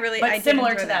 Yeah, no, I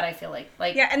similar to that, I feel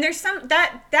like. Yeah, and there's some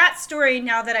that story,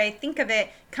 now that I think of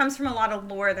it, comes from a lot of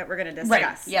lore that we're going to discuss.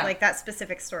 Right, yeah. Like that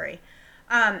specific story.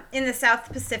 In the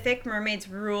South Pacific, mermaids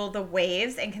rule the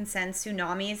waves and can send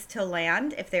tsunamis to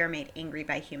land if they are made angry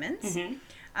by humans.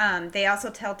 Mm-hmm. They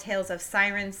also tell tales of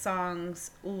siren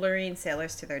songs luring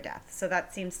sailors to their death. So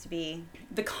that seems to be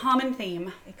the common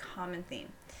theme. A common theme.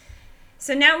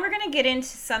 So now we're going to get into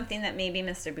something that maybe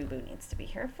Mr. Boo Boo needs to be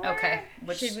here for. Okay.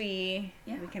 Should we...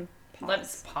 Yeah. We can pause.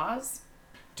 Let's pause.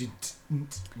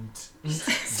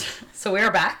 So we're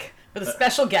back with a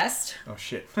special guest. Oh,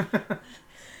 shit.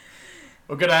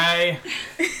 Well, g'day.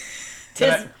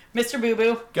 Tis Mr. Boo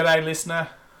Boo. G'day, listener.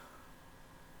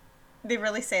 They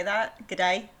really say that?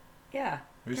 G'day? Yeah.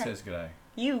 Who says g'day?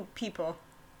 You people.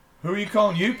 Who are you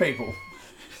calling you people?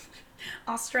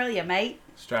 Australia, mate.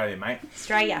 Australia, mate.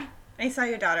 Australia. I saw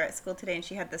your daughter at school today and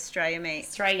she had the Australia mate.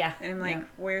 Australia. And I'm like,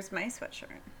 where's my sweatshirt?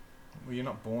 Well, you're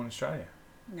not born in Australia.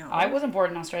 No. I wasn't born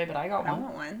in Australia, but I got one. I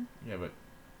want one. Yeah, but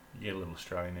you get a little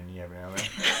Australian in you every now and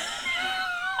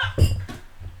then.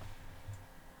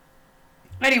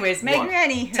 Anyways, Meg,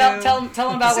 Anywho. tell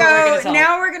them about what we're going to tell. So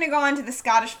now we're going to go on to the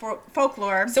Scottish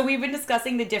folklore. So we've been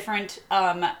discussing the different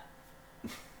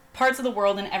parts of the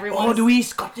world and everyone's... Oh, do we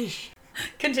Scottish?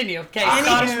 Continue. Okay,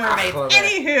 Scottish mermaids.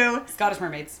 Anywho. Scottish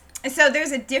mermaids. So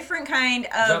there's a different kind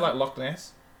of... Is that like Loch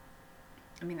Ness?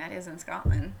 I mean, that is in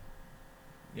Scotland.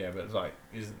 Yeah, but it's like,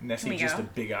 is Nessie just a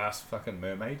big-ass fucking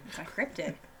mermaid? It's a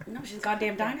cryptid. No, she's a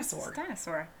goddamn dinosaur. It's a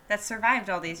dinosaur that survived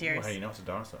all these years. Well, how do you know it's a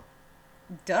dinosaur?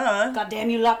 Duh.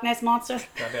 Goddamn you Loch Ness monster.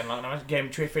 Goddamn Loch Ness gave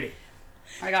him $3.50.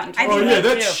 I got in trouble Oh, for yeah, that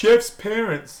that's too. Chef's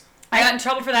parents. I got in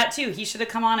trouble for that too. He should have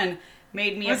come on and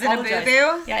made me apologize. Was it a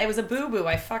boo-boo? Yeah, it was a boo-boo.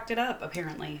 I fucked it up,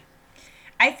 apparently.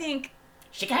 I think...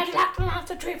 She got locked off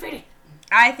the $3.50.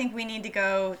 I think we need to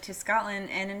go to Scotland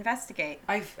and investigate.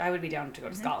 I would be down to go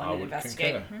to Scotland and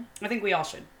investigate. Mm-hmm. I think we all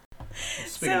should.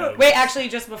 So, wait, actually,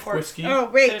 just before whiskey. Oh,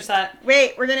 wait. finish that,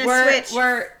 Wait, we're going to switch.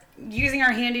 We're using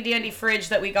our handy-dandy fridge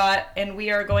that we got, and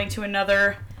we are going to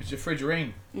another... It's your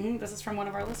fridgerine. This is from one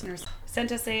of our listeners.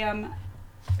 Sent us a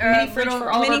mini fridge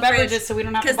for all of our beverages so we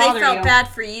don't have to bother you. Because they felt bad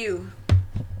for you.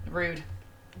 Rude.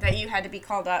 That you had to be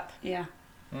called up. Yeah.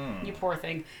 You poor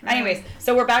thing. Anyways,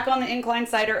 so we're back on the incline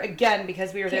cider again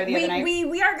because we were there the other night.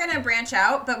 We are going to branch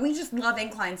out, but we just love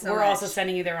incline so We're much. also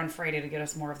sending you there on Friday to get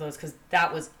us more of those because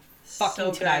that was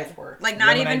fucking to die for. Like,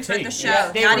 not even Lemonade for tea. the show.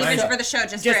 Yeah, they Not were even so- for the show,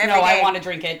 just Just for know every day. I want to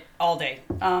drink it all day.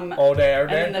 All day, every And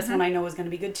day. then this one I know is going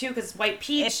to be good too because white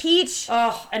peach. Peach.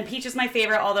 Oh, and peach is my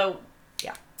favorite, although,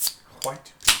 yeah.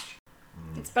 White.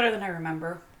 It's better than I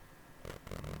remember.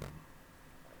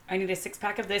 I need a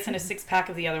 6-pack of this and a 6-pack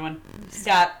of the other one.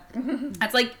 Stat.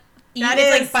 That's like,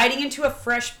 it's like biting into a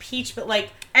fresh peach, but like...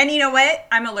 And you know what?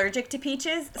 I'm allergic to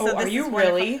peaches. So are this you is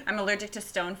wonderful. really? I'm allergic to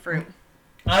stone fruit.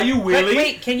 Are you really?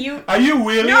 Wait, can you... Are you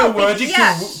really No, allergic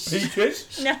yeah. to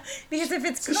peaches? No, because if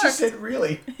it's So cooked... she said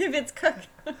really. If it's cooked...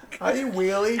 Are you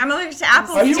really? I'm allergic to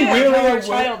apples Are you too. really How a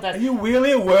child does. Are you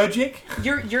really allergic?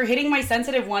 You're hitting my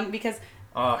sensitive one because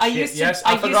Oh, I shit, used to yes,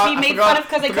 I used to be made fun of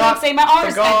because I couldn't say my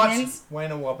R's, Edmonds.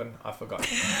 Wayne and Wobbin. I forgot.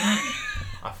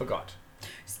 I forgot.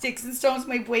 Sticks and stones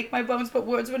may break my bones, but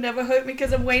words will never hurt me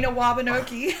because I'm Wayne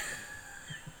Wabanaki.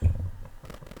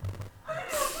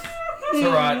 It's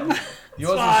alright.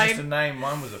 Yours was fine. just a name,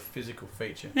 mine was a physical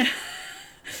feature.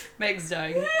 Meg's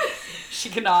dying. She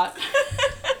cannot.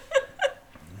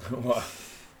 What?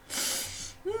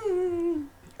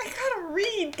 I gotta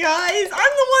read, guys.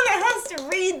 I'm the one that has to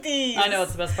read these. I know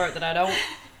it's the best part that I don't.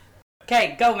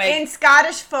 Okay, go, Meg. In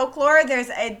Scottish folklore, there's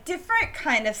a different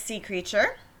kind of sea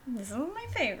creature. This is my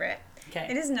favorite. Okay.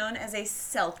 It is known as a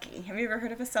selkie. Have you ever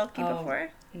heard of a selkie before?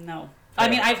 No. I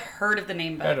mean, I've heard of the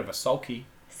name, Heard but... of a sulky?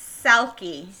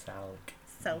 Selkie. Salk.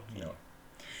 Selkie. No.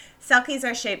 Selkies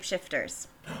are shapeshifters.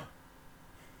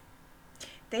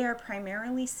 They are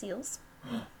primarily seals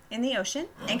in the ocean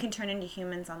and can turn into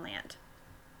humans on land.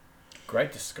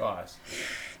 Great disguise.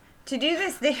 To do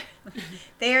this,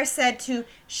 they are said to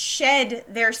shed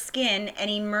their skin and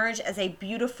emerge as a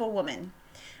beautiful woman.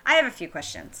 I have a few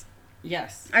questions.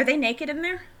 Yes. Are they naked in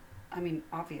there? I mean,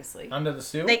 obviously. Under the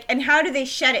seal? And how do they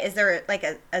shed it? Is there like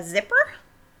a zipper?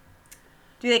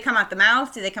 Do they come out the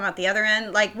mouth? Do they come out the other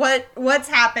end? Like what's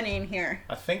happening here?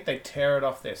 I think they tear it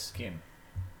off their skin.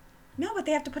 No, but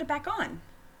they have to put it back on.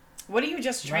 What do you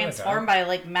just No, they transform don't. by,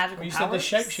 like, magical Well, you powers?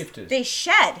 said they're shapeshifters. They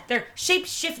shed. They're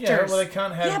shapeshifters. Yeah, well, they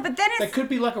can't have... Yeah, but then They it's... could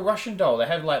be like a Russian doll. They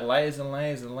have, like, layers and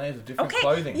layers and layers of different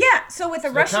clothing. Yeah, so with a So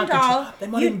they Russian can't control- doll, they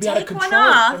might you even be able to take control one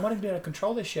off. They might even be able to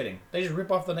control their shedding. They just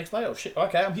rip off the next layer. Oh, shit,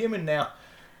 okay, I'm human now.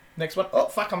 Next one. Oh,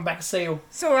 fuck, I'm back a seal.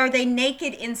 So are they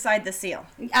naked inside the seal?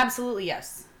 Absolutely,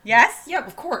 yes. Yes? Yeah,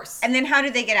 of course. And then how do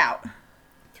they get out?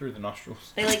 Through the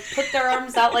nostrils. They, like, put their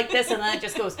arms out like this, and then it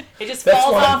just goes... It just That's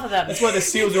falls why, off of them. That's why the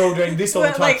seals are all doing this all the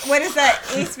time. Like, what is that?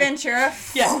 Ace Ventura?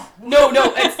 Yeah. No,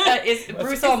 it's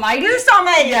Bruce Almighty. Bruce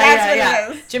Almighty, that's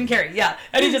what it is. Jim Carrey, yeah.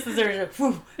 And he just is there,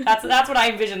 whew. That's what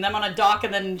I envision, them on a dock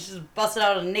and then just busted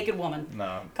out a naked woman.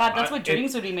 No. God, that's what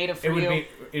dreams would be made of for it would you.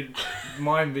 Be,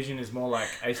 my vision is more like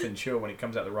Ace Ventura when he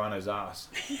comes out the rhino's ass.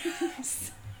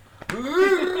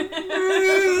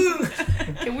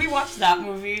 Can we watch that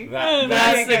movie? That'd be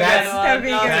That's a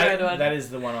good one. That is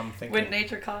the one I'm thinking. When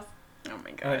nature calls. Oh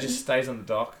my god. And it just stays on the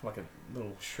dock like a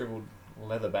little shriveled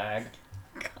leather bag.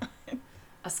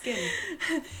 A skin.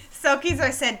 Selkies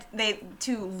are said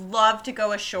to love to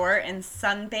go ashore and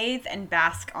sunbathe and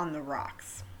bask on the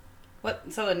rocks.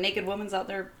 What? So the naked woman's out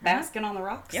there basking on the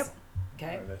rocks? Yep.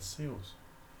 Okay. No, that's seals.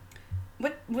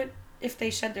 What if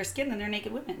they shed their skin, then they're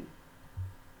naked women?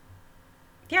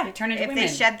 Yeah, They turn into if women.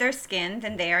 they shed their skin,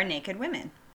 then they are naked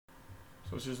women.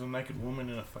 So it's just a naked woman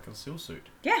in a fucking seal suit.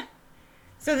 Yeah.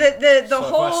 So the So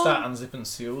whole... if I start unzipping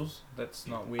seals, that's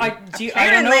not weird.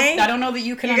 I don't know that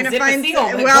you can You're gonna unzip find a seal,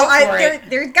 but well, go for it.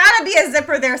 there's gotta be a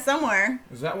zipper there somewhere.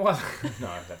 Is that one?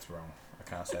 No, that's wrong. I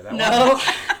can't say that one. No. Can't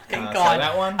Thank say God.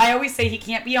 that one. I always say he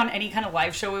can't be on any kind of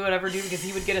live show we would ever do because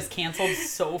he would get us canceled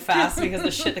so fast because of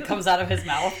the shit that comes out of his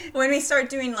mouth. When we start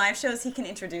doing live shows, he can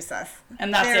introduce us.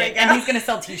 And that's There we it. go. And he's going to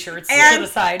sell t-shirts to And the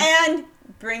side. and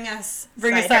bring us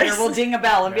Bring a cider. We'll ding a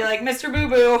bell and be like, Mr. Boo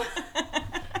Boo.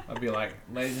 I'd be like,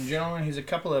 ladies and gentlemen, here's a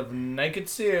couple of naked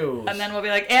seals. And then we'll be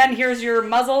like, and here's your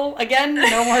muzzle again.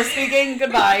 No more speaking.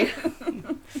 Goodbye.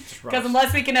 Because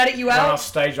unless we can edit you run out, off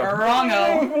stage like,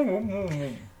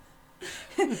 wrongo.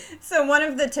 So one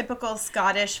of the typical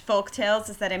Scottish folk tales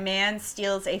is that a man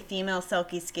steals a female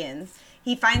selkie skin.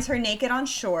 He finds her naked on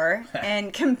shore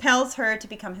and compels her to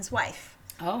become his wife.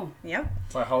 Oh. Yep.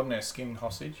 by holding her skin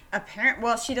hostage.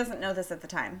 Well, she doesn't know this at the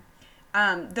time.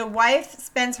 The wife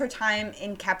spends her time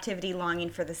in captivity longing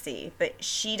for the sea, but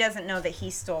she doesn't know that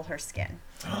he stole her skin.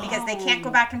 Because they can't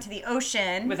go back into the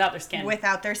ocean Without their skin.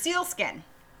 Without their seal skin.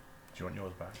 Do you want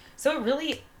yours back? So it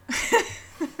really...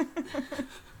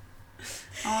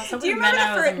 Do you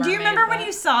remember when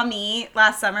you saw me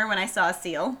last summer when I saw a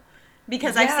seal?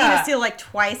 Because I've seen a seal like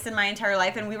twice in my entire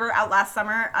life, and we were out last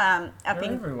summer up They're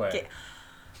in... everywhere.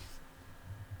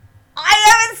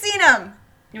 I haven't seen them!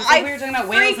 It was like we were talking about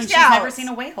whales, and freaked she's out. never seen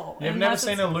a whale. You've And never that's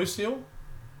seen a Lucille?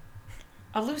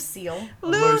 a loose seal.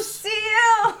 Lucille!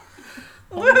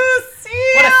 What, a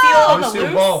seal on the Lucille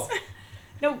loose? Ball.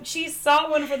 No, she saw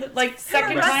one for the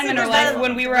second Arrested time in her Development. life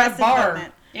when we were at a Arrested bar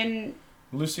Development. in.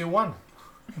 Lucille 1.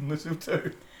 Lucille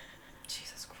 2.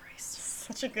 Jesus Christ.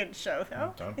 Such a good show,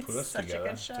 though. Don't put It's us such together. a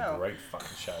good It's a show. great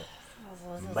fucking show.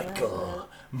 Michael.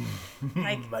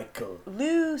 Michael.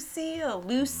 Lucille.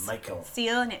 Loose Michael.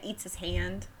 seal, and it eats his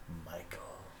hand. Michael.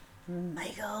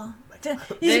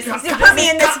 You put me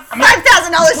in this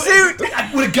 $5,000 suit.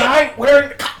 With a guy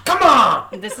wearing... Come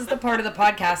on! This is the part of the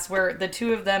podcast where the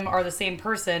two of them are the same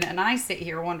person, and I sit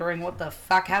here wondering what the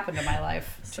fuck happened to my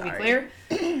life. To be Sorry.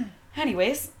 clear.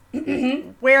 Anyways,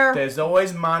 Where There's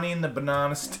always money in the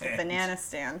banana stand. banana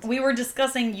stand. we were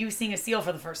discussing you seeing a seal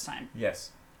for the first time.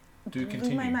 Yes. Do Blew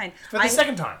continue. my mind. For the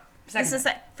second time. This is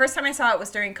the first time I saw it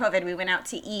was during COVID. We went out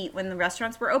to eat when the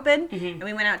restaurants were open, and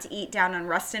we went out to eat down on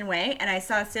Ruston Way, and I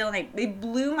saw a seal, and they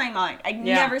blew my mind. I'd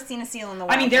never seen a seal in the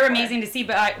wild. I mean, they're before. amazing to see,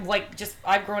 but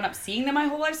I've grown up seeing them my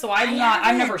whole life, so I'm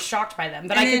haven't. never shocked by them.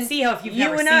 But And I then can see how if you've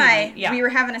never you seen and I, them, yeah, we were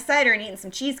having a cider and eating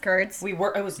some cheese curds. it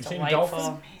was You seen delightful. dolphins?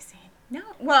 Amazing. No,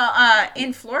 well,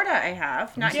 in Florida I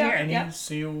have, not Yeah. here. Any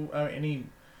seal, any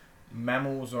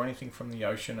mammals or anything from the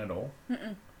ocean at all?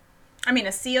 I mean,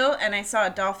 a seal, and I saw a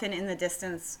dolphin in the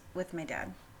distance with my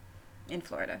dad in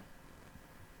Florida.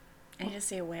 I need to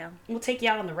see a whale. We'll take you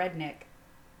out on the redneck.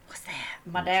 What's that?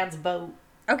 My dad's boat,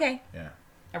 Okay. Yeah.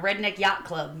 a redneck yacht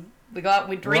club. We go out, and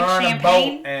we drink We're on a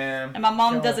champagne, boat and and my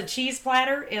mom go. does a cheese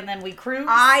platter, and then we cruise.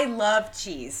 I love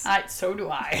cheese. So do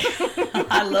I.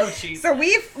 I love cheese. So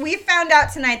we found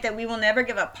out tonight that we will never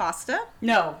give up pasta.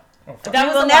 No. Oh, fuck. That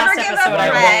was will the never last give up episode I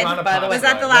bread. watched, What kind of by the way. pasta? Was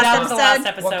that the last That was the last episode?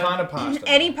 episode. What kind of pasta?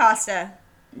 Any pasta.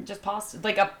 Just pasta,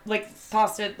 like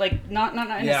pasta, like not in a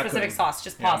Yeah, I specific couldn't. sauce,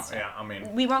 just pasta. Yeah, I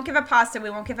mean, We won't give up pasta. We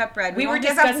won't give up bread. We were won't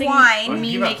give up discussing wine.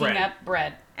 me Give up making bread. up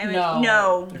bread. I mean, no,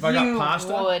 no. if I got You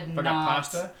pasta, would if I got not.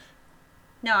 pasta,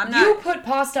 No, I'm You not. put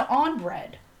pasta on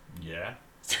bread. yeah.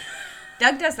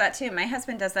 Doug does that too. My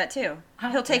husband does that too.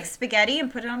 He'll take spaghetti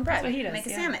and put it on bread. That's what he does, Make a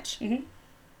yeah. sandwich. Mm-hmm.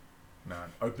 No,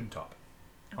 an open top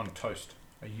on toast.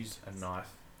 I use a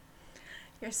knife.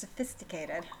 You're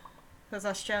sophisticated. Those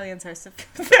Australians are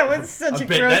sophisticated. That was such I a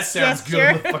bet gross that sounds gesture. good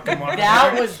on the fucking microphone.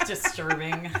 That was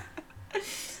disturbing.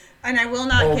 And I will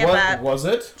not Or give what up was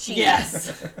it? cheese.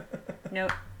 Yes.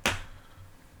 Nope.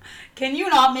 Can you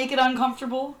not make it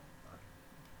uncomfortable?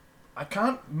 I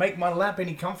can't make my lap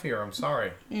any comfier. I'm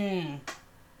sorry.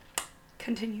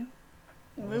 Continue.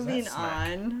 was Moving that smack?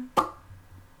 on.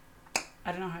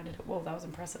 I don't know how I did it. Whoa, that was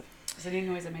impressive. Is there any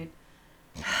noise I made?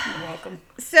 You're welcome.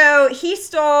 So he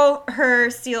stole her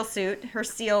seal suit, her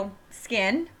seal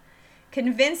skin,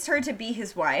 convinced her to be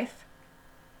his wife.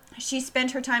 She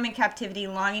spent her time in captivity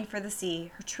longing for the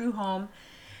sea, her true home,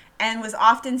 and was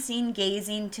often seen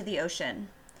gazing to the ocean.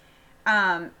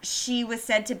 She was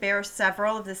said to bear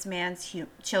several of this man's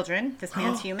children. This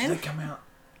man's Did human. they come out?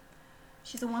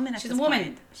 She's a woman at She's this a woman.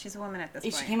 point. She's a woman at this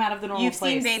She point. came out of the normal You've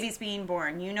place. seen babies being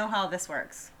born. You know how this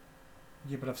works.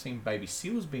 Yeah, but I've seen baby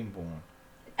seals being born.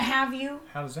 Have you?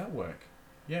 How does that work?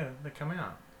 Yeah, they come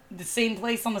out. The same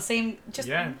place on the same... Just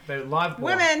Yeah, they're live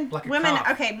born. Women. Like a Women.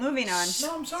 calf. Okay, moving on.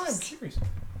 No, I'm sorry. I'm curious.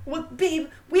 Well, babe,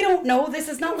 we don't know. This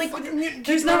is not like...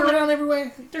 There's not like, around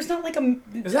everywhere. there's not like a...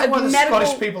 Is that a why the medical-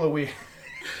 Scottish people are weird?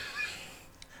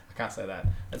 I can't say that.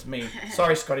 That's me.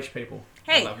 Sorry, Scottish people.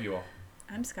 Hey. I love you all.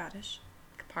 I'm Scottish.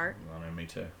 Part. I know, me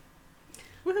too.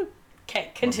 Woohoo.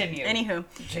 Okay, continue. Anywho.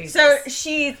 Jesus. So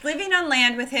she's living on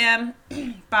land with him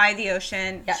by the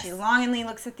ocean. Yes. She longingly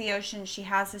looks at the ocean. She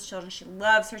has his children. She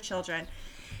loves her children.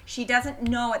 She doesn't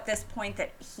know at this point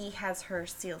that he has her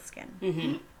seal skin.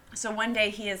 Mm-hmm. So one day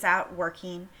he is out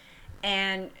working,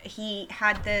 and he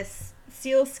had this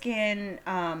seal skin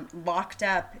locked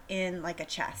up in like a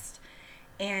chest,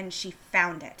 and she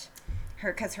found it.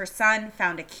 Because her son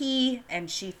found a key, and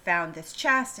she found this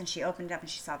chest, and she opened it up, and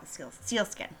she saw the seal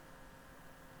skin.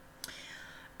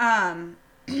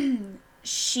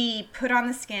 She put on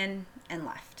the skin and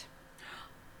left.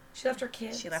 She left her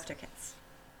kids. She left her kids.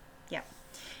 Yep.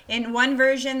 In one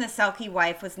version, the Selkie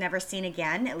wife was never seen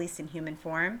again, at least in human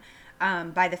form,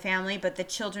 by the family, but the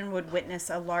children would witness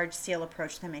a large seal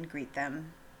approach them and greet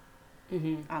them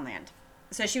on land.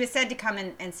 So she was said to come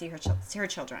and see her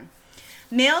children.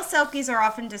 Male Selkies are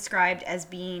often described as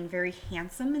being very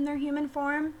handsome in their human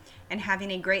form and having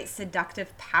a great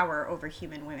seductive power over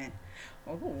human women.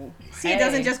 Oh, see, it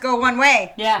doesn't Hey. just go one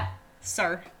way, Yeah.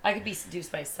 sir. I could be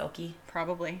seduced by a Selkie.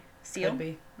 Probably. Seal. Could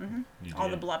be. You All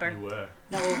did. the blubber. You were.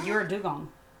 No, you're a dugong.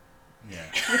 Yeah.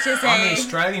 which is I'm the a...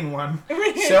 Australian one.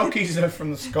 Selkies are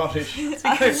from the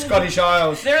Scottish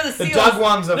Isles. They're the The seals. Dug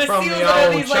ones are from seals the that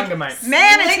are old these, like, Chunga mates.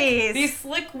 Manatees! These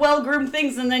slick, well-groomed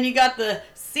things, and then you got the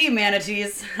sea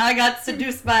manatees. I got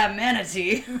seduced by a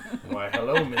manatee. Why,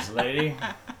 hello, Miss Lady.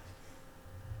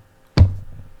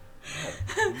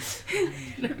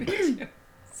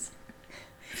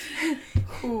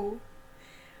 Cool.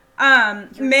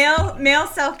 Male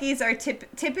selkies are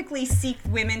typically seek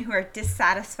women who are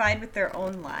dissatisfied with their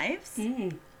own lives,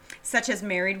 such as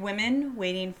married women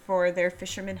waiting for their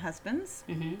fisherman husbands.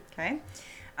 Mm-hmm. Okay.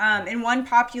 In one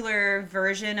popular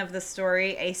version of the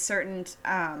story, a certain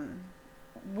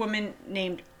woman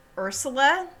named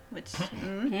Ursula, which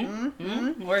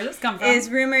Where does this come from? is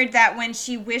rumored that when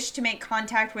she wished to make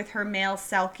contact with her male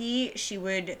selkie, she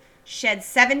would shed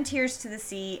 7 tears to the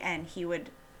sea and he would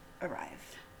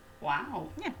arrive. Wow.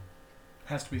 Yeah,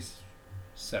 Has to be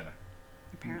 7.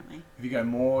 apparently. If you go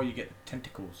more, you get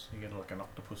tentacles. You get like an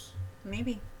octopus.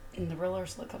 Maybe. And the real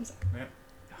Ursula comes out. Yep.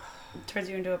 Turns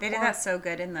you into a They did that so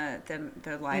good in the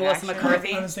live Melissa action.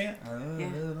 McCarthy. Understand? Yeah.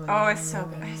 Oh, it's so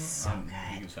good. It's so You good.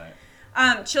 can say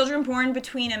it. Children born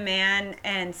between a man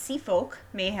and sea folk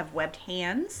may have webbed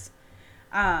hands.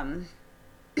 I'm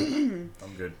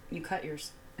good. You cut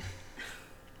yours.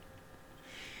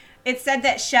 It's said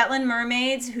that Shetland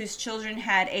mermaids whose children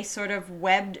had a sort of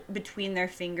webbed between their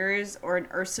fingers, or an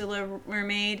Ursula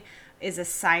mermaid, is a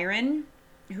siren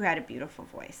who had a beautiful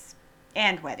voice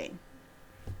and wedding.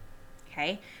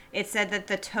 Okay. It said that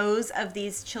the toes of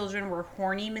these children were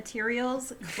horny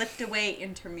materials, clipped away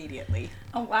intermediately.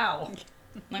 Oh, wow.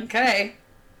 Okay.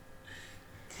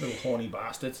 Little horny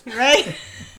bastards. Right?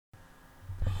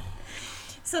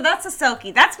 So that's a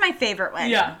selkie. That's my favorite one.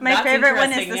 Yeah, My that's favorite one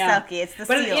is the interesting, yeah. selkie. It's the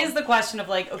But seal. it is the question of,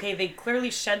 like, okay, they clearly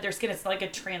shed their skin. It's like a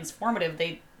transformative.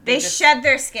 They just shed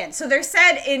their skin. So they're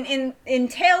said, in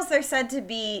tales, they're said to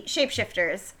be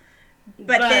shapeshifters.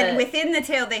 But then within the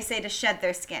tale, they say to shed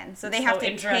their skin. So they have to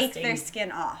take interesting. their skin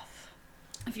off.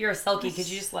 If you're a Selkie, could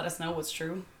you just let us know what's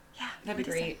true? Yeah. That'd be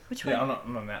what is great. it? Which Yeah, one?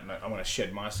 I'm on that note. I'm going to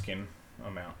shed my skin.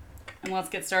 I'm out. And let's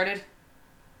get started.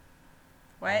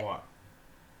 What?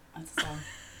 That's the song.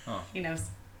 Oh. He knows.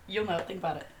 You'll know. Think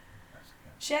about it.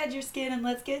 Shed your skin and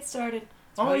let's get started.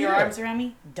 Oh, Throw your yeah. arms around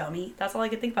me, dummy. That's all I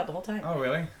could think about the whole time. Oh,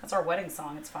 really? That's our wedding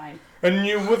song. It's fine. And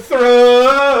you would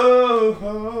throw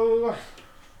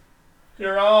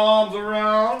your arms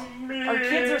around me. Our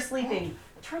kids are sleeping.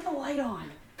 Turn the light on.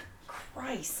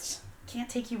 Christ. Can't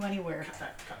take you anywhere.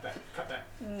 Cut that.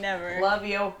 Never. Love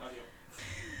you. All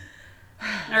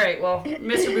right, well,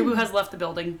 Mr. Boo Boo has left the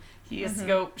building. He has to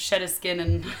go shed his skin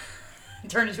and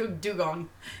turn into a dugong.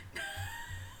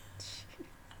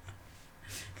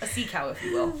 A sea cow, if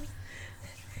you will.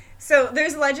 So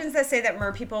there's legends that say that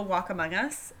mer people walk among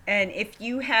us, and if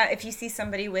you see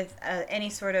somebody with any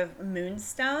sort of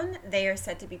moonstone, they are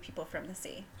said to be people from the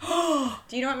sea.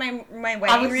 Do you know what my wedding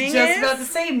I was ring just is? about to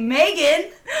say,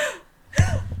 Megan!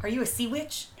 Are you a sea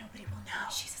witch? Nobody will know.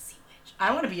 She's a sea witch.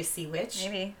 I want to be a sea witch.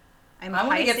 Maybe. I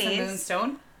want to get some Pisces.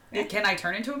 moonstone. Yeah. Can I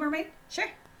turn into a mermaid? Sure.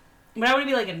 But I want to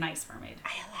be like a nice mermaid. I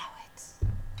allow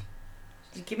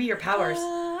it. Give me your powers.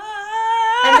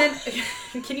 And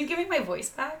then, can you give me my voice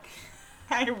back?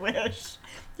 I wish.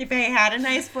 If I had a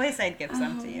nice voice, I'd give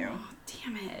some to you.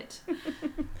 Damn it.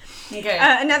 Okay.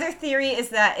 Another theory is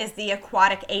the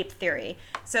aquatic ape theory.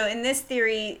 So in this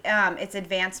theory, it's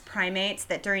advanced primates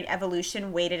that during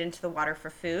evolution waded into the water for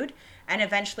food, and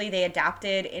eventually they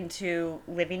adapted into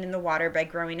living in the water by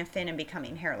growing a fin and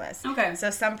becoming hairless. Okay. So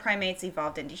some primates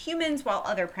evolved into humans, while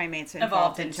other primates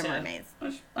evolved into mermaids.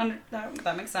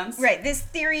 That makes sense. Right. This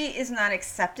theory is not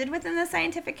accepted within the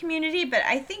scientific community, but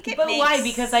I think it But makes why?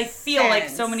 Because I feel like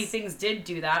so sense. many things did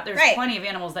do that. There's Right. plenty of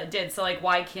animals that did. So, like,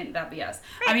 why can't that be us?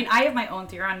 Right. I mean, I have my own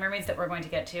theory on mermaids that we're going to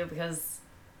get to because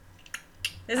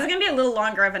This is going to be a little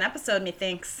longer of an episode,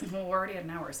 methinks. well, we're already at an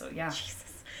hour, so yeah. Jesus.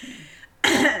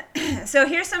 So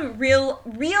here's some real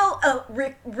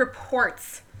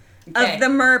reports Okay. of the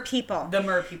mer people. The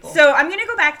mer people. So I'm going to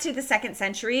go back to the 2nd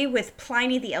century with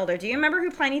Pliny the Elder. Do you remember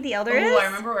who Pliny the Elder is? Oh, I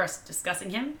remember we were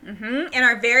discussing him. Mm-hmm. In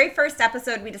our very first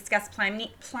episode, we discussed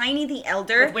Pliny the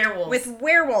Elder. With werewolves. With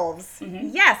werewolves. Mm-hmm.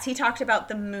 Yes, he talked about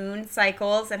the moon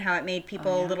cycles and how it made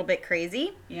people a little bit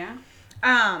crazy. Yeah.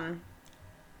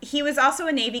 He was also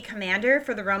a Navy commander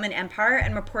for the Roman Empire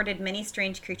and reported many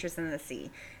strange creatures in the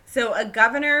sea. So a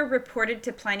governor reported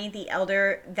to Pliny the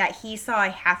Elder that he saw a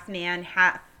half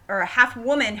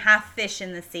woman, half fish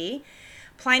in the sea.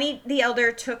 Pliny the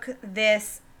Elder took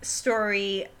this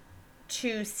story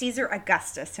to Caesar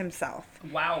Augustus himself.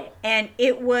 Wow. And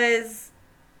it was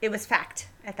it was fact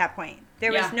at that point.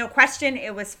 There Yeah. was no question.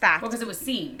 It was fact. Well, because it was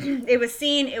seen. It was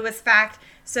seen. It was fact.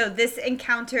 So this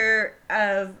encounter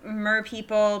of mer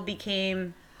people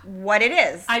became what it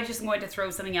is. I'm just going to throw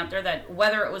something out there that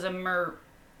whether it was a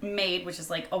mermaid, which is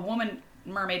like a woman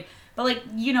mermaid, but like,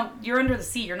 you know, you're under the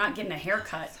sea, you're not getting a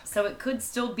haircut. So it could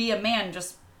still be a man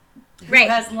just who Right.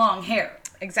 has long hair.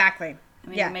 Exactly. I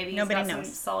mean, Yeah, maybe he's nobody got knows.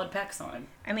 some solid pecs on him.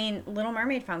 I mean, Little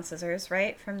Mermaid found scissors,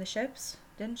 right? From the ships,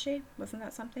 didn't she? Wasn't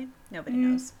that something? Nobody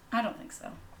knows. I don't think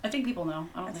so. I think people know.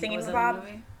 I don't think Singing it was in Bob? the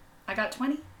movie. I got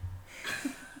 20.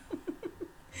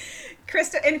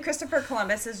 In Christopher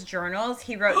Columbus's journals,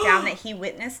 he wrote down that he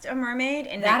witnessed a mermaid.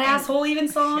 That asshole even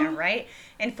saw him? Yeah, right?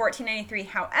 In 1493.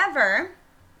 However,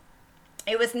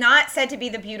 it was not said to be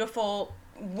the beautiful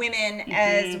women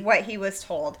as what he was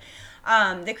told.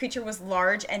 The creature was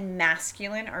large and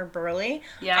masculine or burly.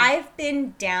 Yeah. I've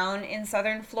been down in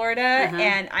southern Florida,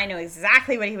 and I know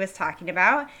exactly what he was talking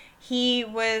about. He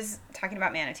was talking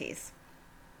about manatees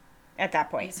at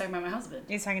that point. He's talking about my husband.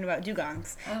 He's talking about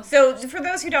dugongs. Oh. So, for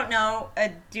those who don't know,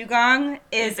 a dugong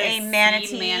is It's a sea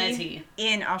manatee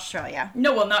in Australia.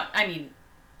 No, well, not, I mean,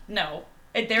 no.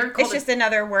 They're called It's just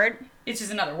another word. It's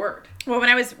just another word. Well, when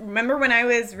I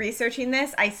was researching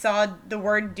this, I saw the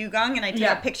word dugong, and I took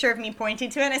a picture of me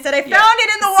pointing to it, and I said, I found it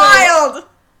in the wild!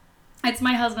 It's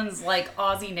my husband's, like,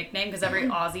 Aussie nickname, because every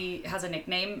Aussie has a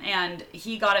nickname, and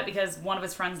he got it because one of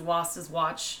his friends lost his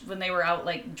watch when they were out,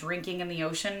 like, drinking in the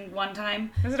ocean one time.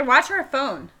 Was it a watch or a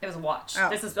phone? It was a watch. Oh.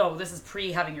 This is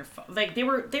pre having your phone. Like, they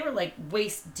were like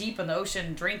waist deep in the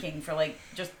ocean drinking for, like,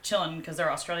 just chilling because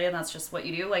they're Australian. That's just what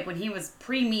you do. Like, when he was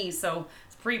pre me, so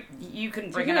it's you couldn't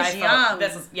bring he an was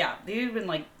iPhone. young. They'd been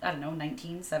like, I don't know,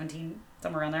 19, 17,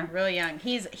 somewhere around there. Really young.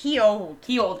 He old.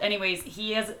 He old. Anyways,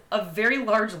 he has a very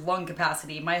large lung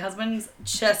capacity. My husband's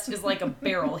chest is like a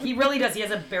barrel. He really does. He has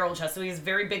a barrel chest, so he has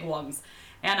very big lungs.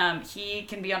 And he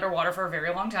can be underwater for a very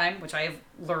long time, which I have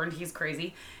learned he's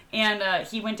crazy. And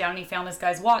he went down and he found this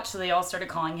guy's watch, so they all started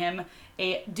calling him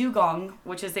a dugong,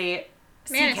 which is a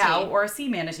sea cow or a sea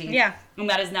manatee. Yeah. And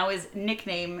that is now his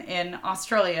nickname in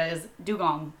Australia is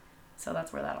dugong. So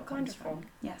that's where that all comes Wonderful. from.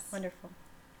 Yes. Wonderful.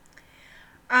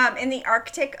 In the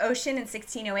Arctic Ocean in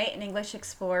 1608, an English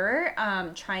explorer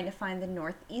trying to find the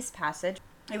Northeast Passage.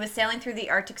 He was sailing through the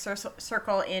Arctic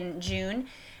Circle in June,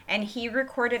 and he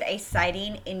recorded a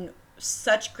sighting in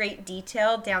such great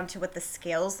detail down to what the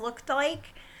scales looked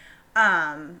like.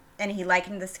 And he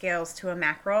likened the scales to a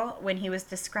mackerel. When he was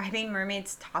describing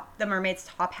the mermaid's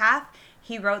top half,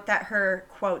 he wrote that her,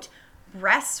 quote,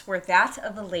 breasts were that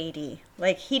of a lady.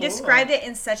 Like, he described it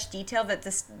in such detail that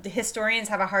the historians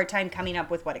have a hard time coming up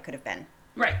with what it could have been.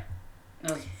 Right.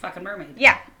 That was a fucking mermaid.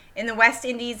 Yeah. In the West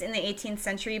Indies in the 18th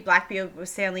century, Blackbeard was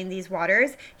sailing these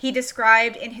waters. He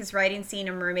described in his writing seeing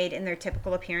a mermaid in their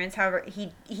typical appearance. However,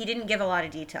 he didn't give a lot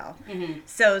of detail. Mm-hmm.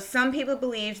 So some people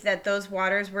believed that those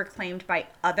waters were claimed by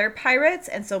other pirates,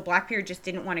 and so Blackbeard just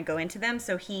didn't want to go into them.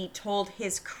 So he told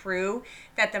his crew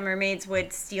that the mermaids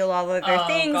would steal all of their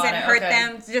things and hurt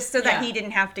them just so that he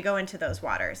didn't have to go into those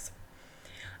waters.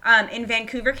 In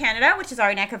Vancouver, Canada, which is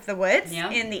our neck of the woods,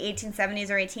 in the 1870s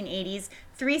or 1880s,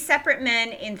 3 separate men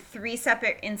in 3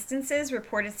 separate instances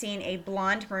reported seeing a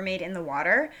blonde mermaid in the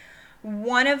water.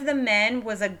 One of the men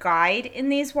was a guide in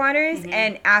these waters,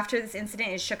 and after this incident,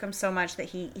 it shook him so much that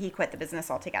he quit the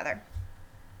business altogether.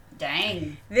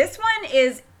 Dang. This one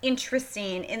is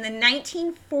interesting. In the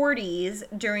 1940s,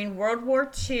 during World War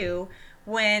II,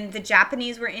 when the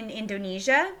Japanese were in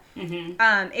Indonesia,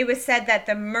 it was said that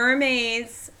the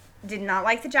mermaids did not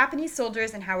like the Japanese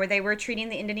soldiers and how they were treating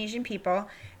the Indonesian people,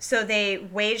 so they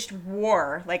waged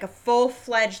war, like a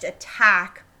full-fledged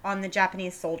attack on the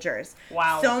Japanese soldiers.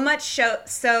 Wow. So much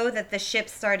so that the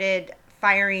ships started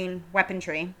firing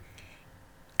weaponry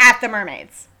at the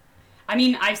mermaids. I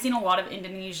mean, I've seen a lot of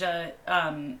Indonesia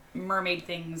mermaid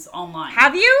things online.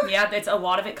 Have you? Yeah, a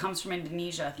lot of it comes from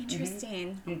Indonesia.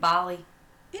 Interesting. And Bali.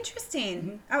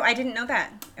 Interesting. Oh, I didn't know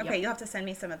that. Okay, Yep. you'll have to send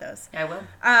me some of those. I will.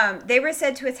 They were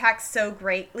said to attack so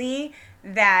greatly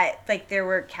that, like, there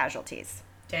were casualties.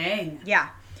 Dang.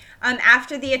 Yeah.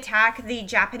 After the attack, the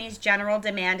Japanese general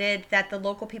demanded that the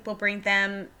local people bring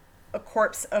them a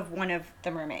corpse of one of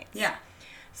the mermaids. Yeah.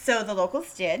 So the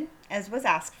locals did, as was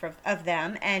asked of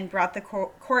them, and brought the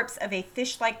corpse of a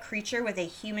fish-like creature with a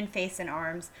human face and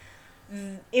arms.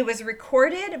 It was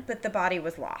recorded, but the body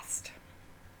was lost.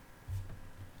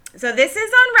 So this is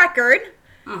on record,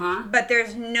 but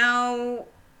there's no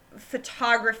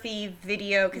photography,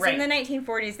 video, because in the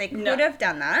 1940s they could have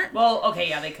done that. Well, okay,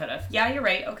 yeah, they could have. Yeah, you're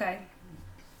right. Okay.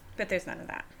 But there's none of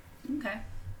that. Okay.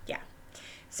 Yeah.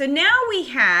 So now we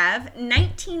have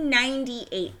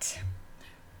 1998.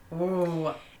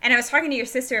 Ooh. And I was talking to your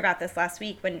sister about this last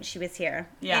week when she was here.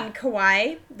 Yeah. In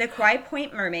Kauai, the Kauai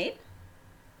Point Mermaid.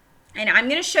 And I'm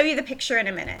going to show you the picture in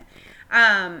a minute.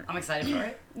 I'm excited for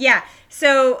it. Yeah.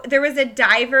 So there was a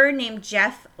diver named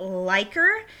Jeff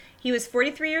Liker. He was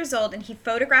 43 years old, and he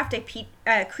photographed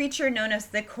a creature known as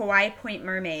the Kauai Point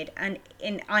Mermaid on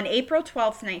April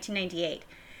 12th, 1998.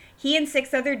 He and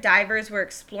 6 other divers were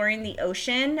exploring the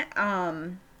ocean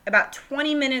about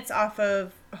 20 minutes off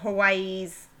of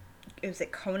Hawaii's, was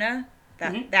it Kona?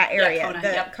 That area, yeah,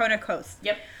 Kona, Kona coast.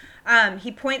 Yep.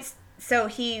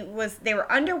 They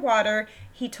were underwater.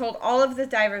 He told all of the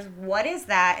divers, "What is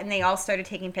that?" And they all started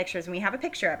taking pictures, and we have a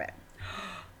picture of it.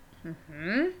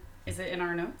 Is it in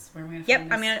our notes? Where are we gonna Yep,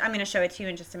 find this? I'm gonna show it to you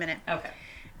in just a minute. Okay.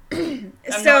 I'm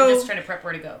just trying to prep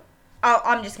where to go.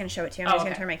 I'm just going to show it to you. I'm just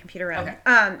going to turn my computer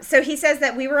around. So he says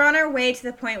that we were on our way to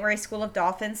the point where a school of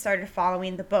dolphins started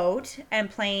following the boat and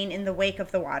playing in the wake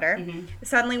of the water. Mm-hmm.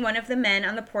 Suddenly, one of the men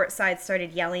on the port side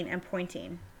started yelling and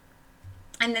pointing.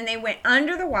 And then they went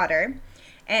under the water,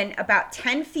 and about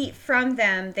 10 feet from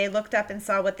them, they looked up and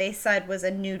saw what they said was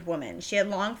a nude woman. She had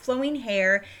long flowing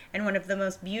hair and one of the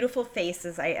most beautiful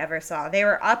faces I ever saw. They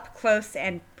were up close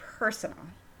and personal.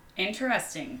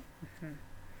 Interesting. Mm-hmm.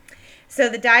 So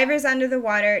the divers under the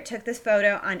water took this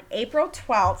photo on April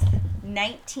 12th,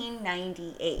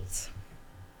 1998.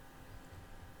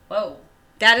 Whoa.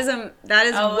 That is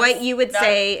what you would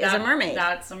say is a mermaid.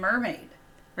 That's a mermaid.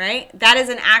 Right? That is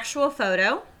an actual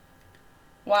photo.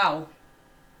 Wow.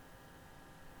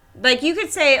 Like, you could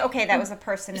say, okay, that was a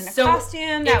person in a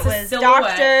costume. That was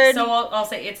doctored. So I'll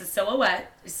say it's a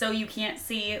silhouette. So you can't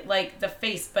see, like, the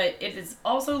face. But it is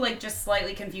also, like, just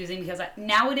slightly confusing. Because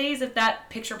nowadays, if that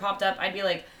picture popped up, I'd be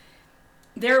like,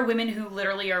 there are women who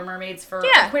literally are mermaids for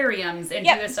aquariums. And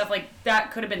do this stuff. Like,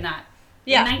 that could have been that.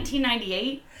 Yeah. In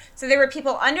 1998. So there were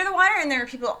people under the water and there were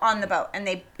people on the boat. And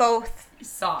they both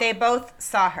saw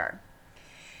her.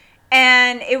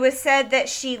 And it was said that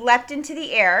she leapt into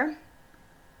the air.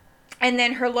 And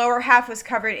then her lower half was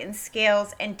covered in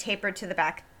scales and tapered to the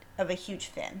back of a huge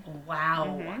fin.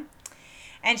 Wow. Mm-hmm.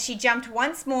 And she jumped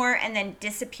once more and then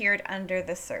disappeared under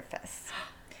the surface.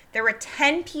 There were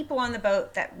 10 people on the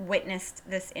boat that witnessed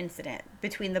this incident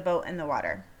between the boat and the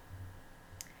water.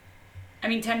 I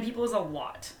mean, 10 people is a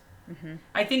lot. Mm-hmm.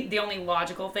 I think the only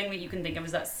logical thing that you can think of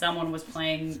is that someone was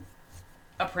playing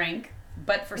a prank.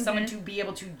 But for someone to be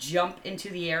able to jump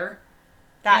into the air...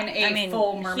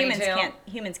 full mermaid tail.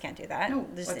 Humans can't do that. No,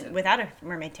 without a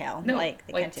mermaid tail. No, they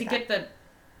can't do that. Get the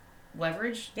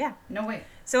leverage? Yeah. No way.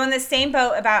 So on the same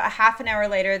boat, about a half an hour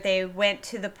later, they went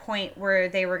to the point where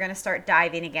they were going to start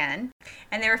diving again.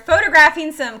 And they were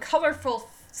photographing some colorful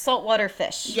saltwater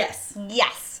fish. Yes.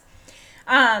 Yes.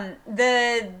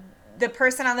 The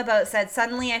person on the boat said,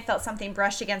 "Suddenly I felt something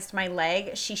brush against my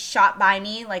leg. She shot by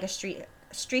me like a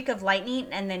streak of lightning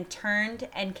and then turned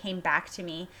and came back to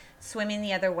me, swimming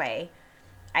the other way.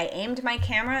 I aimed my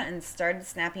camera and started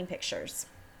snapping pictures."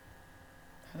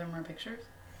 Are there more pictures?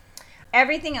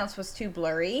 Everything else was too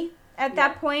blurry at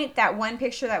that point. That one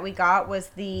picture that we got was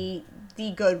the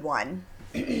good one.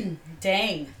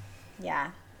 Dang.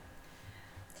 Yeah.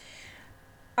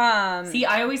 See,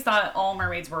 I always thought all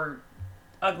mermaids were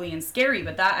ugly and scary,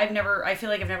 but I feel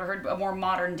like I've never heard a more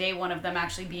modern day one of them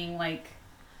actually being like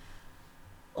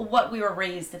what we were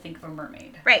raised to think of a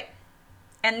mermaid. Right.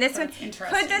 And this one,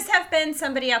 could this have been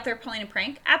somebody out there pulling a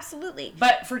prank? Absolutely.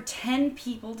 But for 10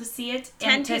 people to see it,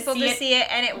 and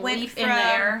it went from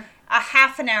a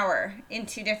half an hour in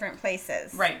 2 different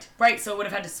places. Right. So it would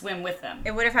have had to swim with them.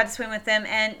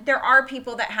 And there are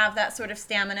people that have that sort of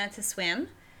stamina to swim.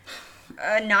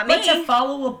 Not me. But to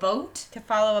follow a boat?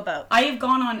 I have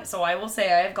gone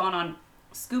on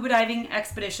scuba diving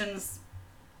expeditions,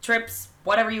 trips,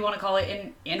 whatever you want to call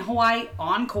it, in Hawaii,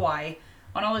 on Kauai,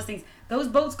 on all those things. Those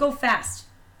boats go fast.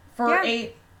 For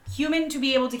a human to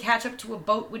be able to catch up to a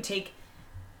boat would take,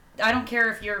 I don't care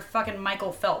if you're fucking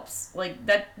Michael Phelps, like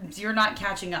that, you're not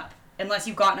catching up unless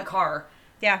you've got in a car.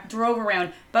 Yeah. Drove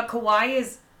around. But Kauai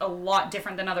is a lot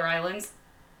different than other islands.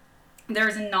 There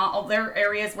are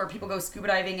areas where people go scuba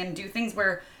diving and do things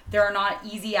where there are not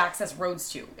easy access roads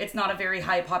to. It's not a very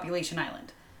high population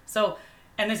island. So,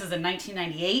 and this is in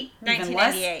 1998, even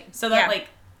less. So that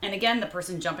and again, the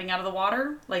person jumping out of the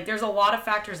water, like there's a lot of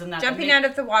factors in that. Jumping out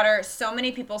of the water, so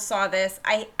many people saw this.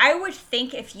 I would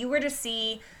think if you were to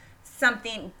see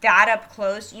something that up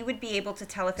close, you would be able to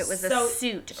tell if it was a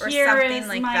suit or something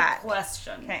like that. Here's my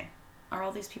question. Okay. Are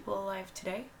all these people alive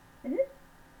today? Mm-hmm.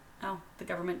 Oh, the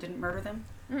government didn't murder them?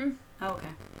 Mm-hmm. Oh, okay.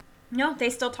 No,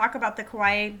 they still talk about the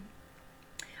Kauai.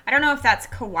 I don't know if that's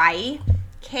Kauai.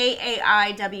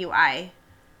 Kaiwi.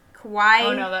 Kauai.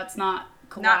 Oh, no, that's not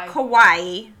Not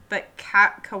Kauai, but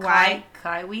Kauai.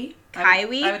 Kaiwi?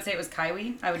 Kaiwi? I would say it was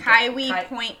Kaiwi. Kaiwi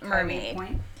Point Mermaid. Kaiwi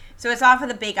Point. So it's off of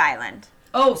the Big Island.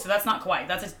 Oh, so that's not Kauai.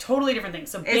 That's a totally different thing.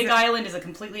 So Big Island is a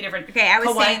completely different... Okay, I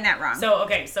was saying that wrong. So,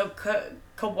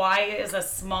 Kauai is a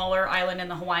smaller island in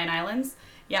the Hawaiian Islands.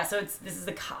 Yeah, so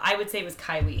I would say it was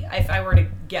Kaiwi, if I were to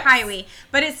guess. Kaiwi.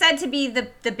 But it's said to be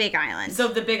the Big Island. So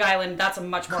the Big Island, that's a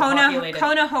much more populated...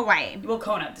 Kona, Hawaii. Well,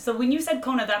 Kona. So when you said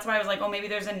Kona, that's why I was like, oh, maybe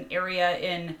there's an area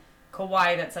in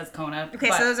Kauai that says Kona. Okay,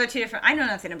 so those are two different... I know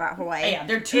nothing about Hawaii. Yeah,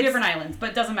 they're two different islands, but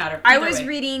it doesn't matter. I was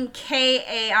reading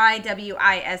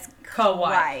Kaiwis.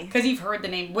 Kauai. Because you've heard the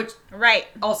name, which right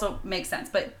also makes sense.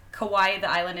 But Kauai,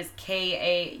 the island, is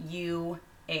Kauai.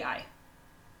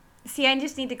 See, I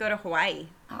just need to go to Hawaii.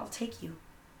 I'll take you.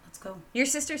 Let's go. Your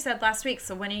sister said last week,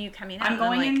 so when are you coming out? I'm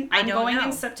going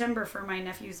in September for my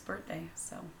nephew's birthday,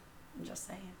 so I'm just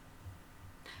saying.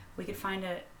 We could find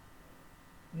a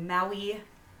Maui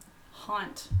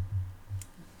haunt.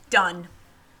 Done.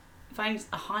 Find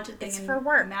a haunted thing for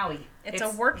work. Maui. It's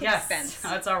a work expense.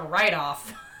 It's a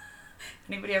write-off.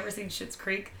 Anybody ever seen Schitt's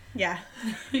Creek? Yeah.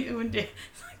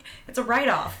 It's a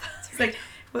write-off. It's like,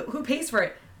 who pays for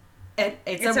it?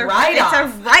 It's a write-off. It's a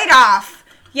write-off.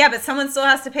 Yeah, but someone still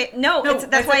has to pay. No,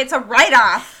 that's why it's a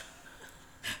write-off.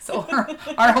 So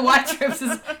our Hawaii trips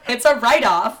it's a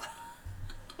write-off.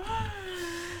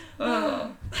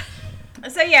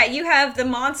 So yeah, you have the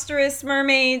monstrous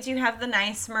mermaids, you have the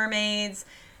nice mermaids,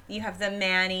 you have the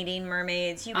man-eating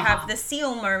mermaids, you have the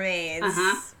seal mermaids.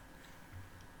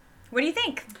 What do you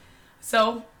think?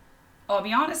 So, I'll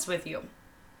be honest with you.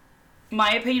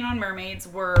 My opinion on mermaids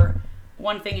were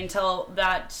one thing until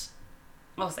that,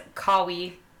 I'll say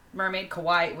Kauai, mermaid,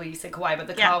 Kauai, well you said Kauai, but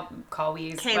the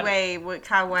Kauais. Kauai,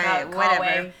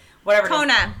 whatever.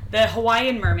 Kona. The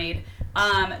Hawaiian mermaid.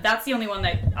 That's the only one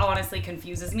that honestly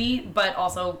confuses me, but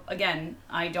also, again,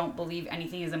 I don't believe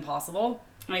anything is impossible.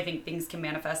 And I think things can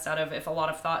manifest out of, if a lot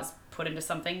of thought is put into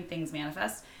something, things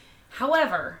manifest.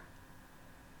 However,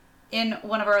 in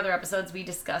one of our other episodes, we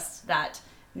discussed that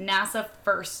NASA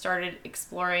first started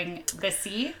exploring the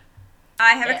sea.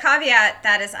 I have a caveat.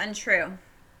 That is untrue.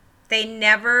 They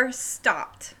never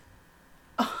stopped.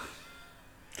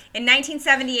 In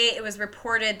 1978, it was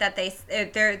reported that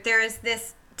there is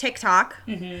this TikTok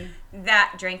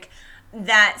that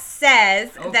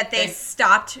says that they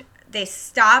stopped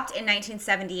in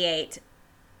 1978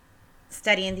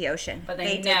 studying the ocean. But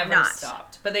they never did not.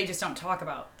 Stopped. But they just don't talk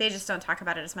about it. They just don't talk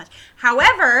about it as much.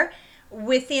 However,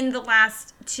 within the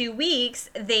last 2 weeks,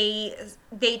 they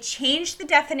changed the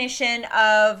definition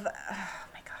of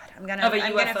I'm gonna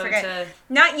forget.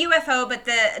 Not UFO, but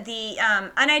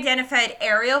the unidentified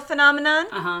aerial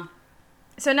phenomenon.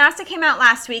 So NASA came out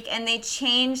last week and they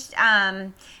changed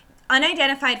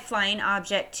unidentified flying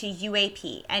object to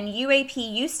UAP. And UAP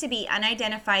used to be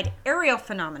unidentified aerial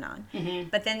phenomenon.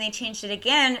 But then they changed it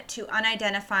again to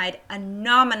unidentified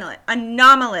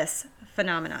anomalous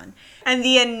phenomenon. And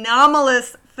the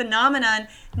anomalous phenomenon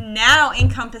now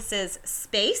encompasses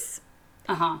space,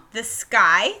 the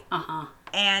sky,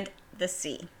 and the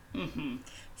sea.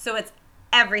 So it's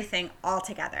everything all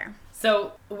together.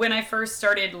 So when I first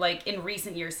started, like, in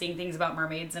recent years, seeing things about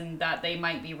mermaids and that they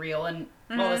might be real and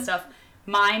all this stuff,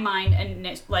 my mind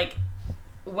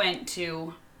went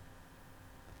to,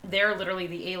 they're literally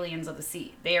the aliens of the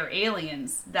sea. They are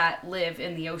aliens that live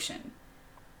in the ocean.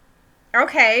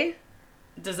 Okay.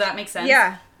 Does that make sense?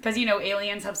 Yeah. Because,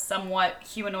 aliens have somewhat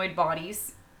humanoid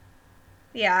bodies.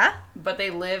 Yeah. But they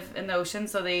live in the ocean,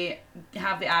 so they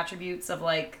have the attributes of,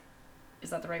 like, is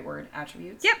that the right word?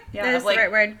 Attributes? Yep. Yeah, that is the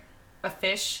right word. A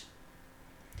fish.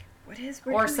 What is?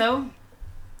 Or so.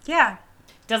 Yeah.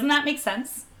 Doesn't that make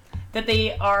sense? That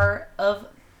they are of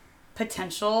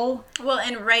potential. Well,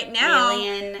 and right now,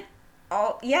 alien.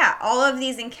 All of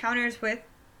these encounters with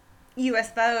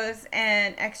UFOs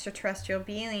and extraterrestrial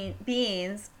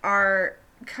beings are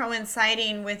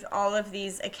coinciding with all of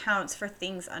these accounts for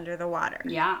things under the water.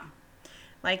 Yeah.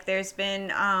 Like there's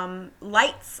been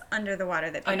lights under the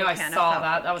water that people can't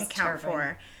that was account terrifying.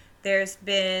 for. There's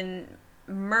been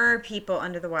people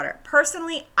under the water.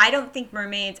 Personally, I don't think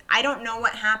mermaids. I don't know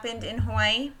what happened in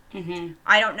Hawaii.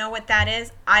 I don't know what that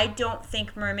is. I don't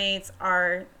think mermaids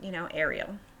are,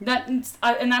 aerial. And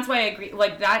that's why I agree.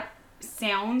 Like that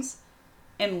sounds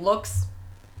and looks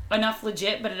enough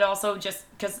legit, but it also just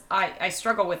because I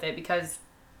struggle with it because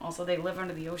also they live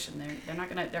under the ocean. They're not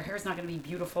gonna. Their hair's not gonna be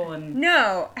beautiful and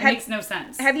it makes no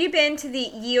sense. Have you been to the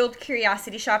Yield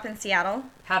Curiosity Shop in Seattle?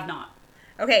 Have not.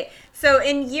 Okay, so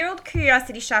in Yield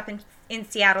Curiosity Shop in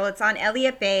Seattle. It's on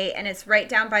Elliott Bay, and it's right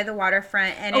down by the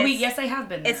waterfront. And yes, I have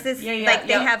been there. It's this,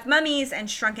 they have mummies and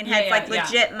shrunken heads,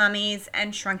 legit mummies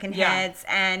and shrunken heads,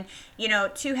 and,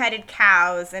 2-headed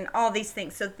cows and all these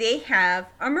things. So they have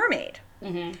a mermaid.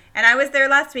 Mm-hmm. And I was there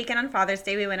last weekend on Father's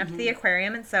Day. We went up to the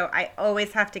aquarium, and so I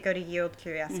always have to go to Yield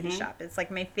Curiosity Shop. It's like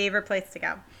my favorite place to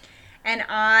go. And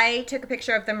I took a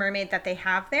picture of the mermaid that they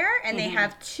have there, and they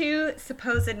have 2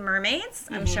 supposed mermaids.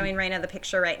 I'm showing Raina the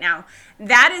picture right now.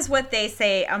 That is what they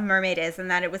say a mermaid is, and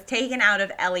that it was taken out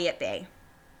of Elliott Bay.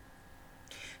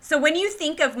 So when you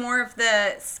think of more of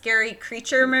the scary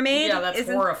creature mermaid, that's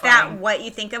isn't horrifying. that what you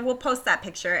think of? We'll post that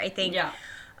picture, I think. Yeah.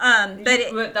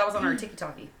 But that was on our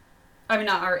TikToky. I mean,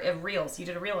 not our reels. You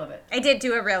did a reel of it. I did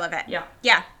do a reel of it. Yeah.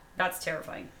 Yeah. That's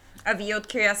terrifying. Of Yield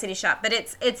Curiosity Shop. But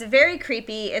it's very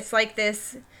creepy. It's like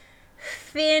this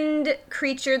finned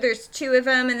creature. There's 2 of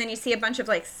them, and then you see a bunch of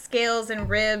like scales and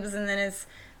ribs, and then it's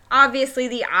obviously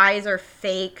the eyes are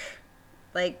fake.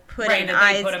 Like put in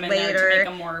eyes put them in later, there to make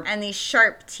them more... and these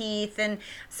sharp teeth. And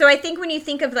so I think when you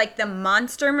think of like the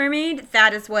monster mermaid,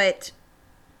 that is what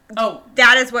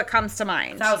comes to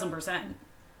mind. 1000%.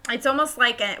 It's almost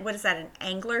like an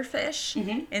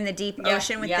anglerfish in the deep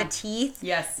ocean with the teeth.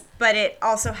 Yes. But it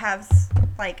also has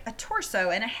like a torso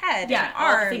and a head and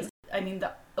arms. Things. I mean,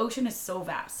 the ocean is so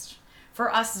vast.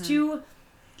 For us to,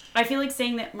 I feel like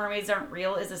saying that mermaids aren't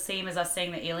real is the same as us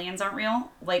saying that aliens aren't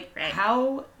real. Like,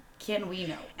 how can we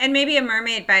know? And maybe a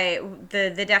mermaid, by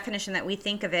the definition that we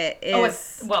think of it,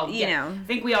 is, I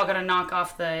think we all got to knock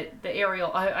off the Ariel.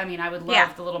 I mean, I would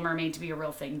love the Little Mermaid to be a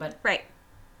real thing, but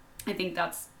I think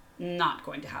that's not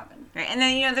going to happen. Right. And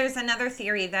then, there's another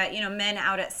theory that, men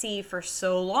out at sea for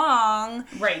so long,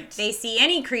 they see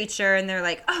any creature and they're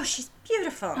like, oh, she's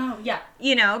beautiful. Oh, yeah.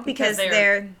 Because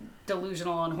they're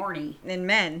delusional and horny. And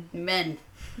men.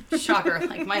 Shocker.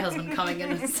 Like my husband coming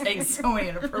in and saying so many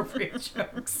inappropriate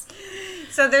jokes.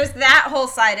 So there's that whole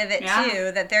side of it,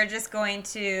 too, that they're just going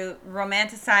to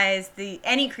romanticize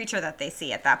any creature that they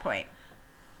see at that point.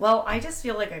 Well, I just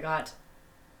feel like I got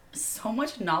so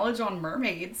much knowledge on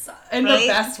mermaids in the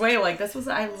best way. Like I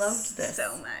loved this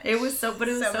so much. It was so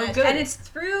good, and it's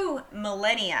through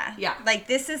millennia. Yeah, like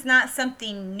this is not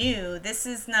something new. This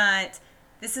has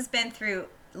been through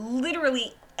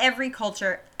literally every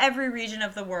culture, every region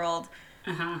of the world.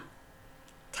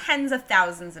 Tens of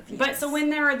thousands of years. But so when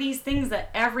there are these things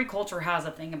that every culture has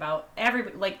a thing about,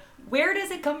 where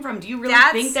does it come from? Do you really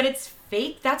think that it's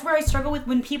fake? That's where I struggle with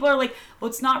when people are like, well,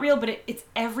 it's not real, but it's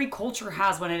every culture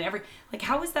has one, and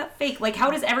how is that fake? Like, how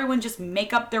does everyone just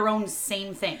make up their own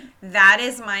same thing? That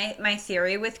is my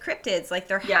theory with cryptids. Like,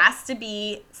 there has to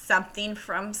be something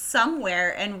from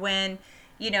somewhere, and when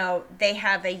they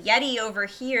have a Yeti over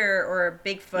here, or a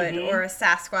Bigfoot, or a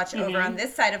Sasquatch over on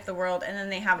this side of the world, and then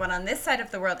they have one on this side of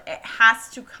the world, it has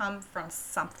to come from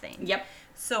something. Yep.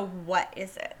 So what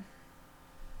is it?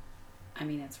 I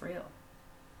mean, it's real.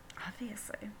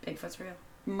 Obviously. Bigfoot's real.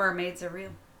 Mermaids are real.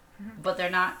 But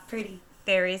they're not pretty.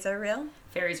 Fairies are real.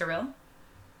 Fairies are real.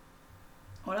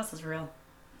 What else is real?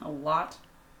 A lot.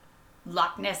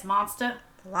 Loch Ness Monster.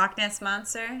 Loch Ness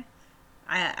Monster.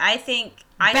 I think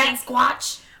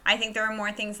Squatch. I think there are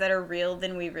more things that are real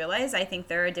than we realize. I think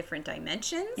there are different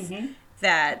dimensions.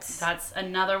 That's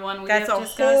another one have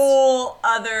discussed. That's a whole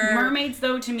other mermaids,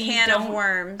 though, to me, can of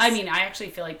worms. I mean, I actually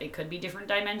feel like they could be different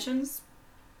dimensions.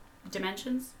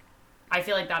 I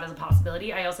feel like that is a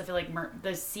possibility. I also feel like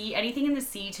the sea, anything in the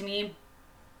sea, to me,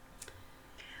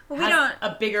 has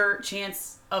a bigger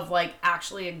chance of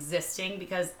actually existing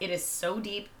because it is so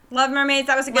deep. Love mermaids.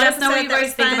 That was a good episode. Let us know what you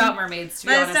guys think about mermaids, to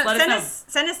be honest. Let us know.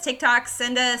 Send us TikToks.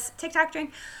 Send us TikTok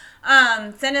drink.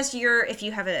 Send us if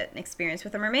you have an experience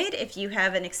with a mermaid, if you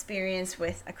have an experience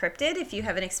with a cryptid, if you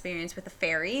have an experience with a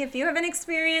fairy, if you have an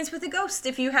experience with a ghost,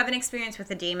 if you have an experience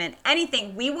with a demon,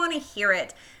 anything. We want to hear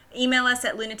it. Email us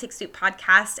at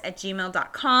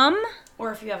lunaticsoupodcast@gmail.com.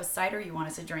 Or if you have a cider you want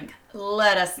us to drink,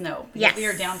 let us know. Yes. We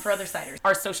are down for other ciders.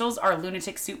 Our socials are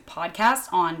Lunatic Soup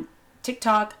Podcast on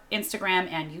TikTok,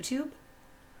 Instagram, and YouTube.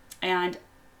 And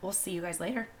we'll see you guys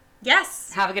later.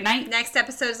 Yes. Have a good night. Next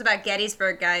episode is about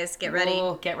Gettysburg, guys. Get ready.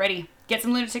 Get ready. Get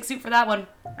some Lunatic Soup for that one.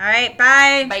 All right.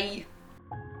 Bye. Bye.